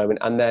certainly was a moment.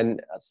 And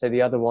then I'd say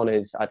the other one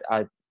is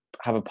I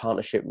have a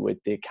partnership with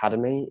the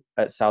Academy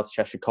at South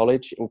Cheshire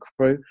College in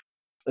Crewe.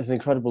 There's an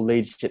incredible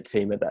leadership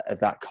team at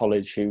that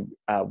college who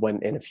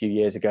went in a few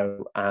years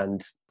ago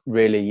and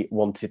really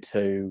wanted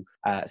to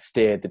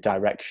steer the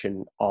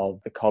direction of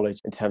the college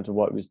in terms of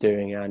what it was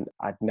doing. And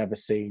I'd never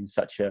seen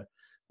such a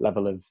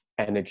level of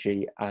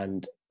energy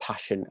and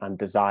passion and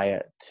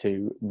desire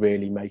to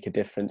really make a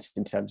difference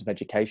in terms of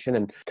education.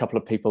 And a couple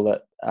of people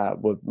that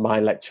were my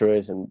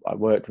lecturers and I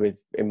worked with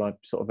in my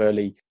sort of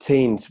early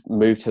teens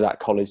moved to that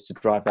college to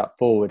drive that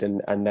forward,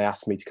 and they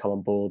asked me to come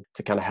on board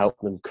to kind of help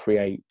them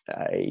create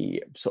a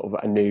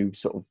new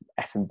sort of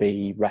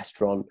F&B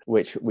restaurant,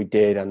 which we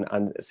did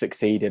and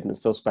succeeded, and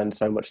still spend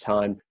so much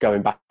time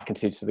going back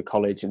into the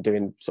college and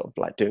doing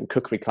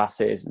cookery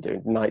classes and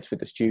doing nights with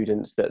the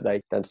students that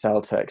they then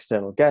sell to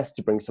external guests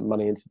to bring some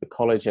money into the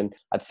college. And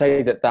I'd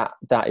say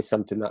that is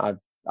something that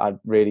I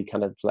really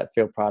kind of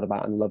feel proud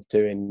about and love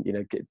doing.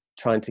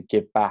 Trying to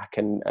give back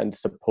and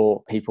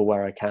support people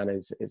where I can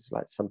is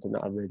like something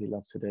that I really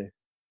love to do.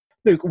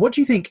 Luke, what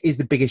do you think is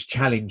the biggest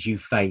challenge you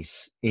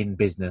face in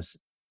business?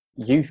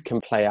 Youth can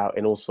play out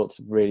in all sorts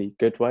of really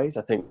good ways.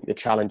 I think the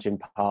challenging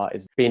part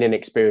is being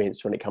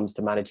inexperienced when it comes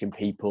to managing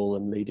people,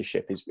 and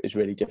leadership is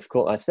really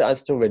difficult. I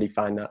still really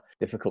find that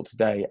difficult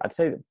today. I'd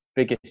say the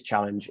biggest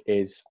challenge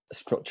is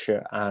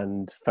structure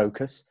and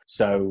focus.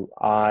 So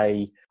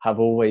I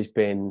always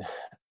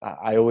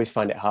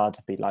find it hard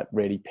to be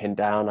really pinned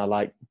down. I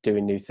like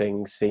doing new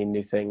things, seeing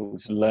new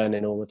things,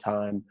 learning all the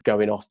time,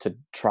 going off to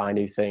try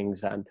new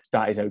things. And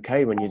that is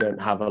okay when you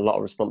don't have a lot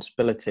of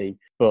responsibility.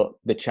 But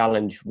the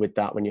challenge with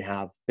that, when you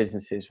have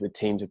businesses with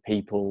teams of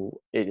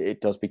people,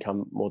 it does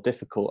become more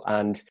difficult.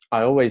 And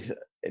I always,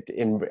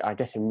 in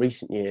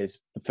recent years,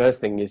 the first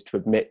thing is to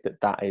admit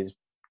that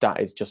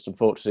is just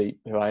unfortunately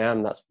who I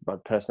am. That's my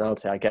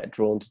personality. I get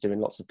drawn to doing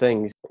lots of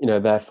things,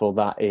 therefore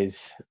that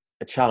is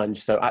a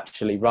challenge. So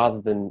actually,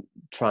 rather than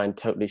try and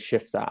totally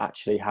shift that,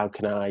 actually, how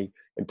can I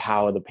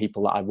empower the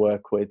people that I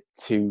work with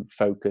to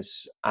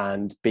focus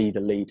and be the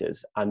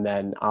leaders, and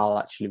then I'll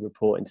actually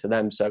report into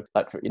them. So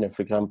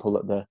for example,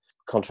 at the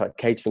contract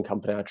catering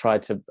company, I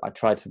tried to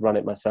run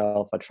it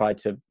myself. I tried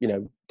to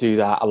do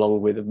that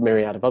along with a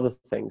myriad of other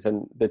things,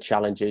 and the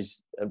challenge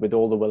is, with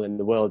all the will in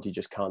the world, you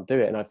just can't do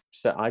it. And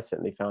I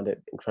certainly found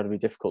it incredibly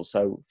difficult.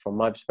 So from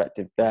my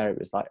perspective there, it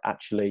was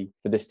actually,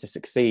 for this to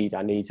succeed,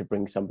 I need to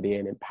bring somebody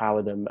in,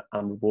 empower them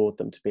and reward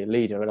them to be a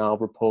leader, and I'll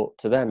report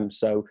to them.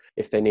 So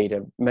if they need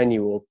a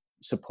menu or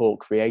support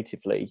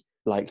creatively,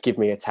 give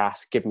me a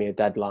task, give me a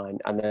deadline,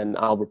 and then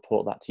I'll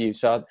report that to you.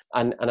 So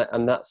and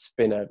that's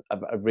been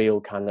a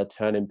real kind of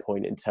turning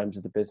point in terms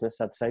of the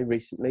business, I'd say,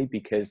 recently,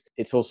 because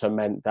it's also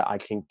meant that I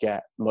can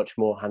get much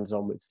more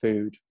hands-on with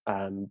food,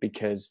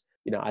 because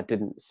I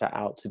didn't set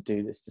out to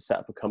do this to set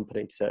up a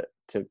company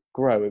to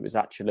grow. It was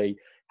actually,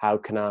 how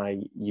can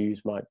I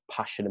use my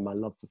passion and my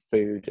love for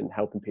food and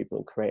helping people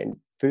and creating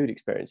food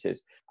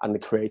experiences and the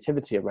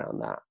creativity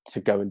around that to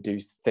go and do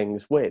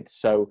things with.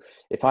 So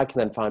if I can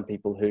then find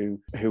people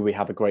who we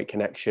have a great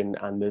connection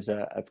and there's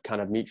a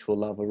kind of mutual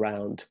love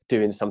around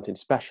doing something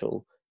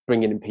special,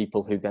 bringing in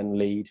people who then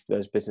lead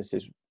those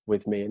businesses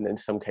with me and in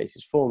some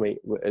cases for me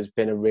has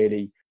been a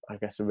really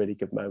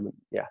good moment.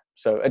 Yeah.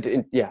 So I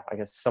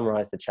guess to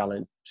summarize the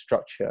challenge,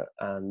 structure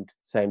and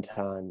same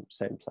time,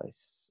 same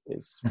place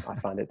I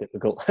find it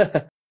difficult.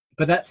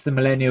 But that's the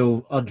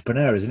millennial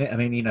entrepreneur, isn't it? I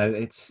mean,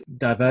 it's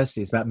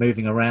diversity. It's about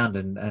moving around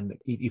and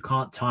you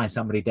can't tie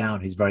somebody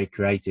down who's very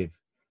creative.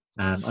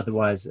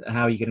 Otherwise,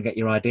 how are you going to get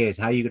your ideas?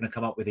 How are you going to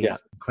come up with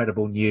these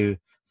incredible new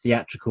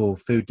theatrical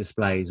food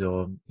displays?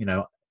 Or,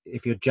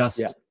 if you're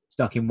just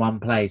stuck in one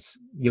place,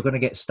 you're going to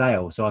get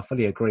stale. So I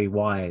fully agree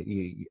why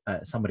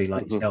somebody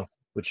like yourself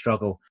would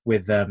struggle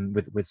with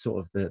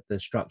sort of the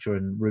structure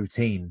and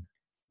routine.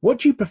 What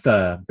do you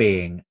prefer,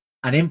 being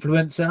an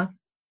influencer,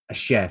 a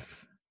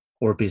chef,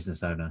 or a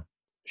business owner?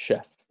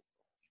 Chef.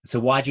 So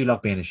why do you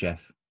love being a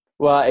chef?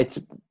 Well, it's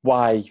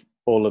why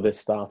all of this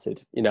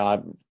started. I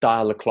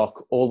dial the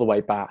clock all the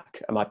way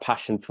back, and my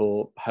passion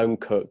for home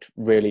cooked,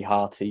 really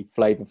hearty,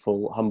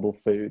 flavorful, humble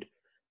food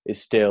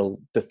is still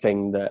the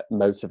thing that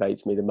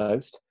motivates me the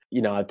most.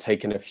 I've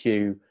taken a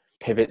few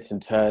pivots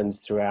and turns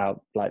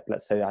throughout, like,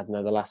 let's say, I don't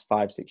know, the last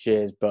 5-6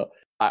 years, but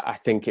I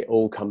think it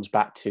all comes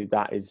back to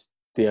that is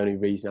the only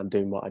reason I'm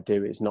doing what I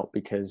do. Is not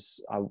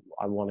because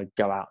I want to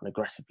go out and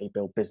aggressively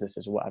build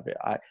businesses or whatever.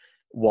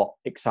 What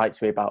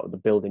excites me about the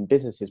building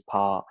businesses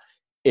part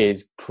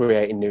is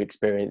creating new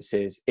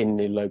experiences in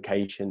new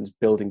locations,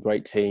 building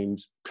great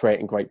teams,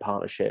 creating great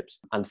partnerships,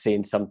 and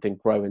seeing something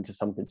grow into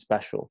something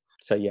special.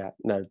 So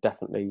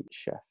definitely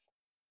chef.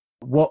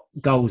 What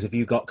goals have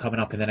you got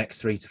coming up in the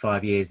next 3 to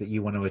 5 years that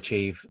you want to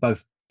achieve,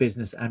 both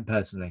business and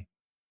personally?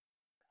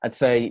 I'd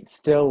say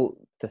still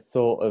the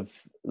thought of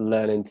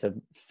learning to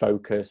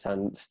focus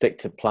and stick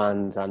to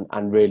plans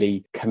and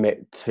really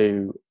commit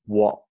to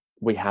what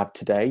we have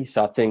today.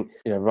 So I think,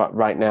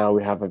 right now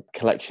we have a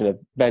collection of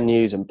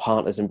venues and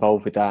partners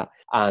involved with that.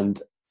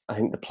 And I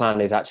think the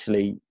plan is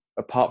actually,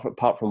 apart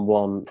from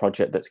one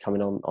project that's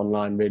coming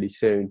online really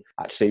soon,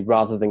 actually,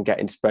 rather than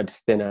getting spread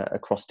thinner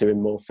across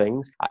doing more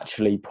things,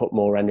 actually put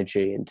more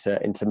energy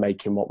into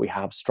making what we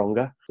have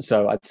stronger.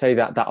 So I'd say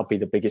that'll be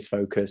the biggest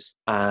focus.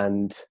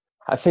 And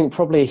I think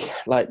probably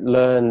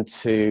learn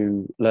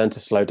to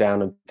slow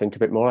down and think a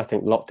bit more. I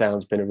think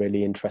lockdown's been a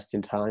really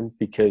interesting time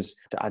because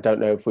I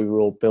don't know if we were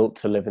all built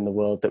to live in the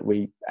world that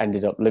we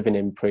ended up living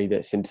in pre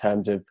this, in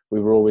terms of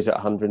we were always at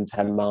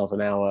 110 miles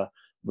an hour.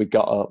 We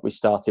got up, we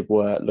started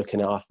work,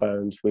 looking at our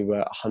phones. We were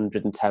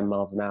 110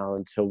 miles an hour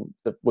until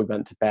we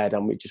went to bed,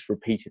 and we just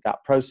repeated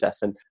that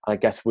process. And I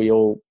guess we're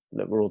all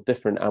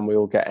different, and we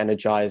all get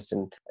energized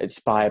and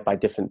inspired by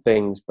different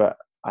things. But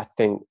I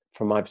think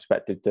from my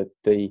perspective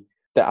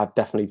that I've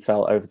definitely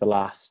felt over the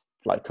last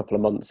couple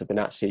of months, I've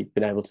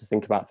been able to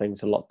think about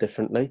things a lot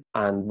differently.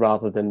 And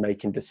rather than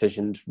making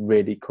decisions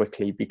really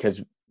quickly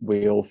because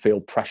we all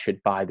feel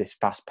pressured by this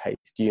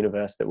fast-paced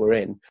universe that we're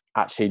in,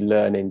 actually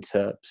learning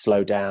to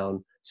slow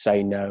down,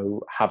 say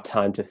no, have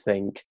time to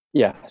think.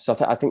 Yeah, so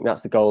I think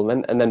that's the goal.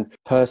 And then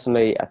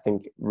personally, I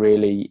think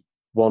really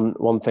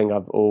one thing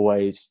I've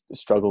always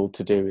struggled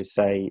to do is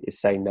say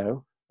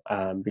no.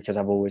 Because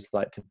I've always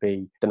liked to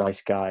be the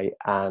nice guy,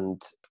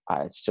 and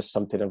it's just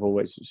something I've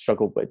always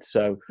struggled with.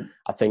 So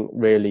I think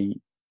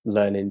really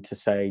learning to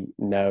say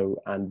no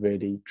and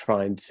really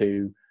trying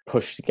to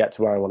push to get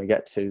to where I want to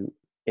get to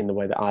in the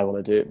way that I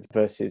want to do it,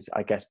 versus,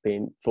 I guess,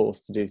 being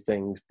forced to do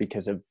things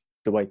because of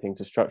the way things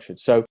are structured.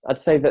 So I'd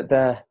say that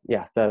they're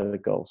the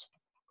goals.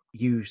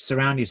 You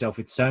surround yourself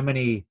with so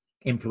many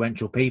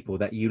influential people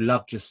that you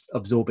love just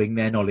absorbing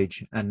their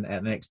knowledge and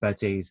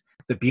expertise.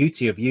 The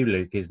beauty of you,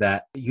 Luke, is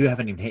that you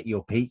haven't even hit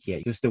your peak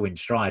yet. You're still in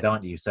stride,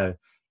 aren't you? So,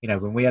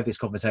 when we have this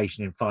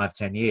conversation in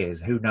 5-10 years,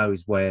 who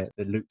knows where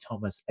the Luke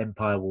Thomas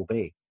empire will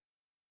be?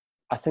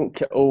 I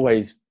think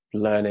always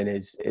learning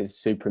is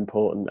super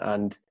important,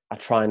 and I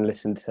try and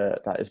listen to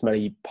as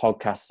many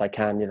podcasts as I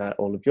can,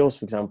 all of yours,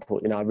 for example.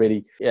 I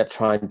really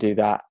try and do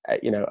that,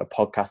 a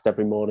podcast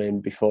every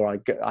morning before I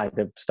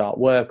either start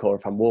work or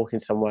if I'm walking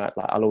somewhere.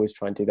 I'll always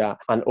try and do that,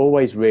 and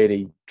always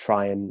really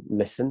try and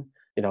listen.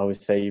 I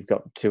always say you've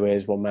got 2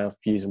 ears, 1 mouth,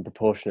 use them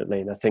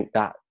proportionately. And I think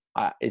that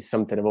is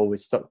something I've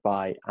always stuck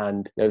by.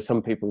 And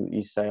some people,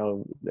 you say,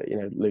 oh,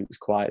 Luke's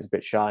quiet, is a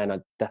bit shy, and I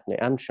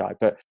definitely am shy.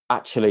 But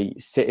actually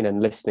sitting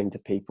and listening to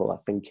people, I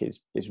think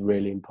is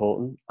really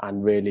important,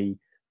 and really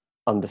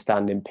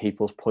understanding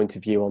people's point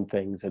of view on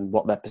things and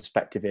what their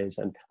perspective is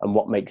and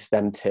what makes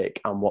them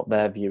tick and what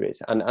their view is.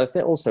 And I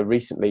think also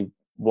recently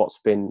what's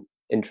been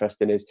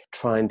interesting is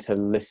trying to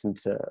listen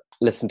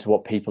to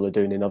what people are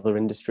doing in other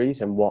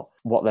industries and what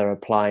they're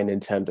applying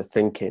in terms of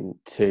thinking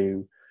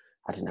to,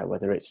 I don't know,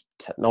 whether it's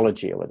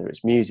technology or whether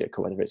it's music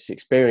or whether it's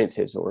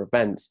experiences or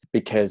events,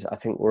 because I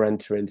think we're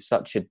entering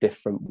such a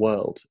different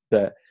world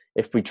that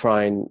if we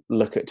try and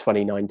look at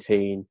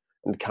 2019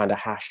 and kind of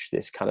hash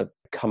this kind of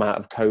come out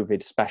of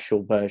COVID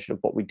special version of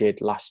what we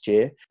did last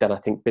year, then I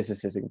think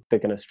businesses, they're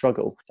going to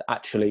struggle to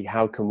actually,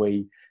 how can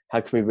we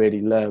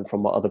really learn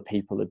from what other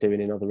people are doing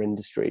in other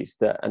industries,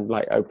 and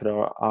like open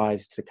our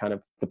eyes to kind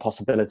of the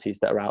possibilities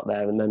that are out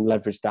there, and then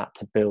leverage that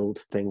to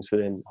build things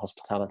within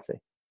hospitality.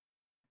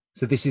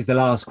 So this is the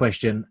last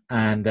question,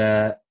 and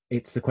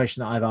it's the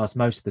question that I've asked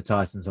most of the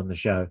Titans on the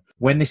show.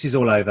 When this is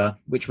all over,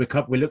 which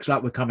looks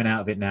like we're coming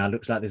out of it now,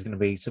 looks like there's going to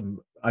be some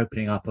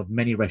opening up of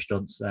many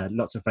restaurants,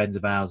 lots of friends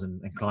of ours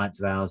and clients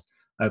of ours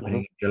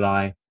opening in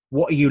July.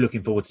 What are you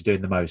looking forward to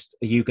doing the most?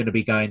 Are you going to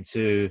be going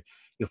to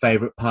your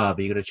favourite pub?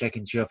 Are you going to check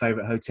into your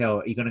favourite hotel?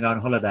 Are you going to go on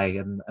holiday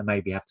and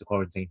maybe have to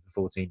quarantine for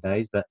 14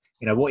 days? But,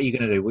 what are you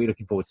going to do? What are you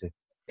looking forward to?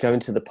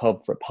 Going to the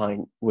pub for a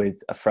pint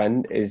with a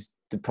friend is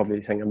probably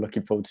the thing I'm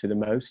looking forward to the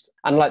most.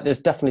 And like, there's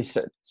definitely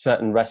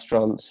certain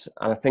restaurants.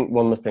 And I think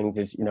one of the things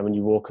is, when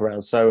you walk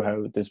around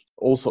Soho, there's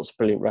all sorts of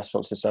brilliant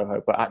restaurants in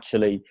Soho, but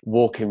actually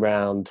walking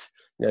around,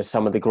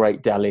 some of the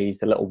great delis,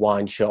 the little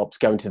wine shops,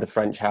 going to the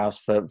French house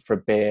for a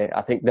beer.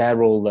 I think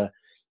they're all the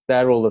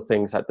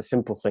things, like the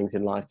simple things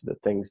in life, the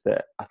things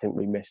that I think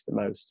we miss the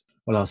most.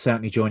 Well, I'll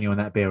certainly join you on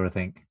that beer, I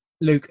think.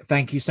 Luke,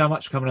 thank you so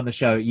much for coming on the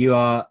show. You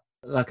are,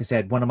 like I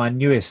said, one of my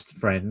newest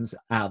friends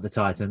out of the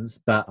Titans,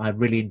 but I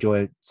really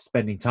enjoy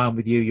spending time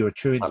with you. You're a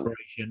true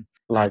inspiration.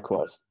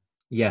 Likewise.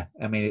 Yeah,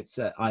 I mean, it's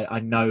I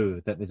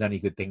know that there's only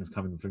good things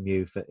coming from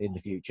you in the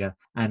future,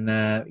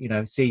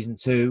 and season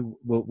 2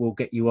 we'll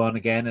get you on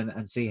again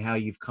and see how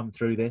you've come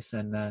through this.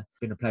 And it's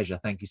been a pleasure.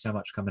 Thank you so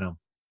much for coming on.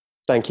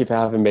 Thank you for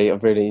having me.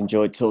 I've really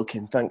enjoyed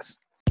talking. Thanks.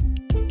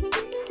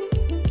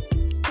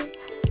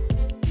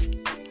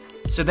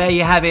 So there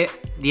you have it,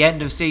 the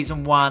end of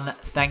season 1.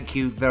 Thank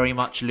you very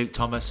much, Luke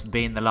Thomas, for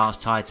being the last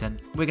Titan.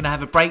 We're going to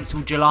have a break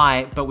till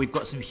July, but we've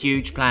got some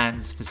huge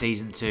plans for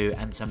season 2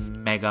 and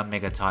some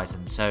mega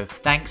Titans. So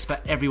thanks for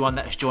everyone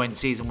that's joined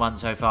season 1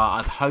 so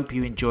far. I hope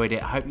you enjoyed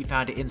it. I hope you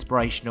found it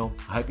inspirational.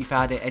 I hope you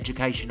found it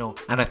educational.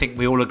 And I think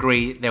we all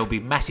agree there will be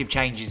massive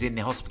changes in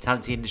the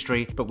hospitality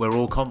industry, but we're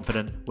all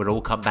confident we'll all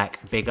come back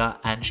bigger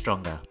and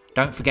stronger.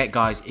 Don't forget,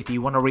 guys, if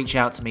you want to reach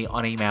out to me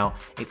on email,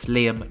 it's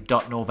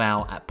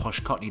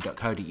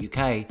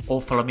liam.norval@poshcockney.co.uk,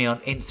 or follow me on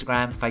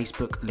Instagram,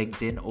 Facebook,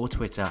 LinkedIn or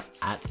Twitter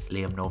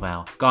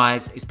 @LiamNorval.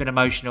 Guys, it's been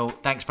emotional.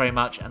 Thanks very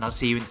much, and I'll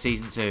see you in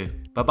season 2.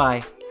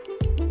 Bye-bye.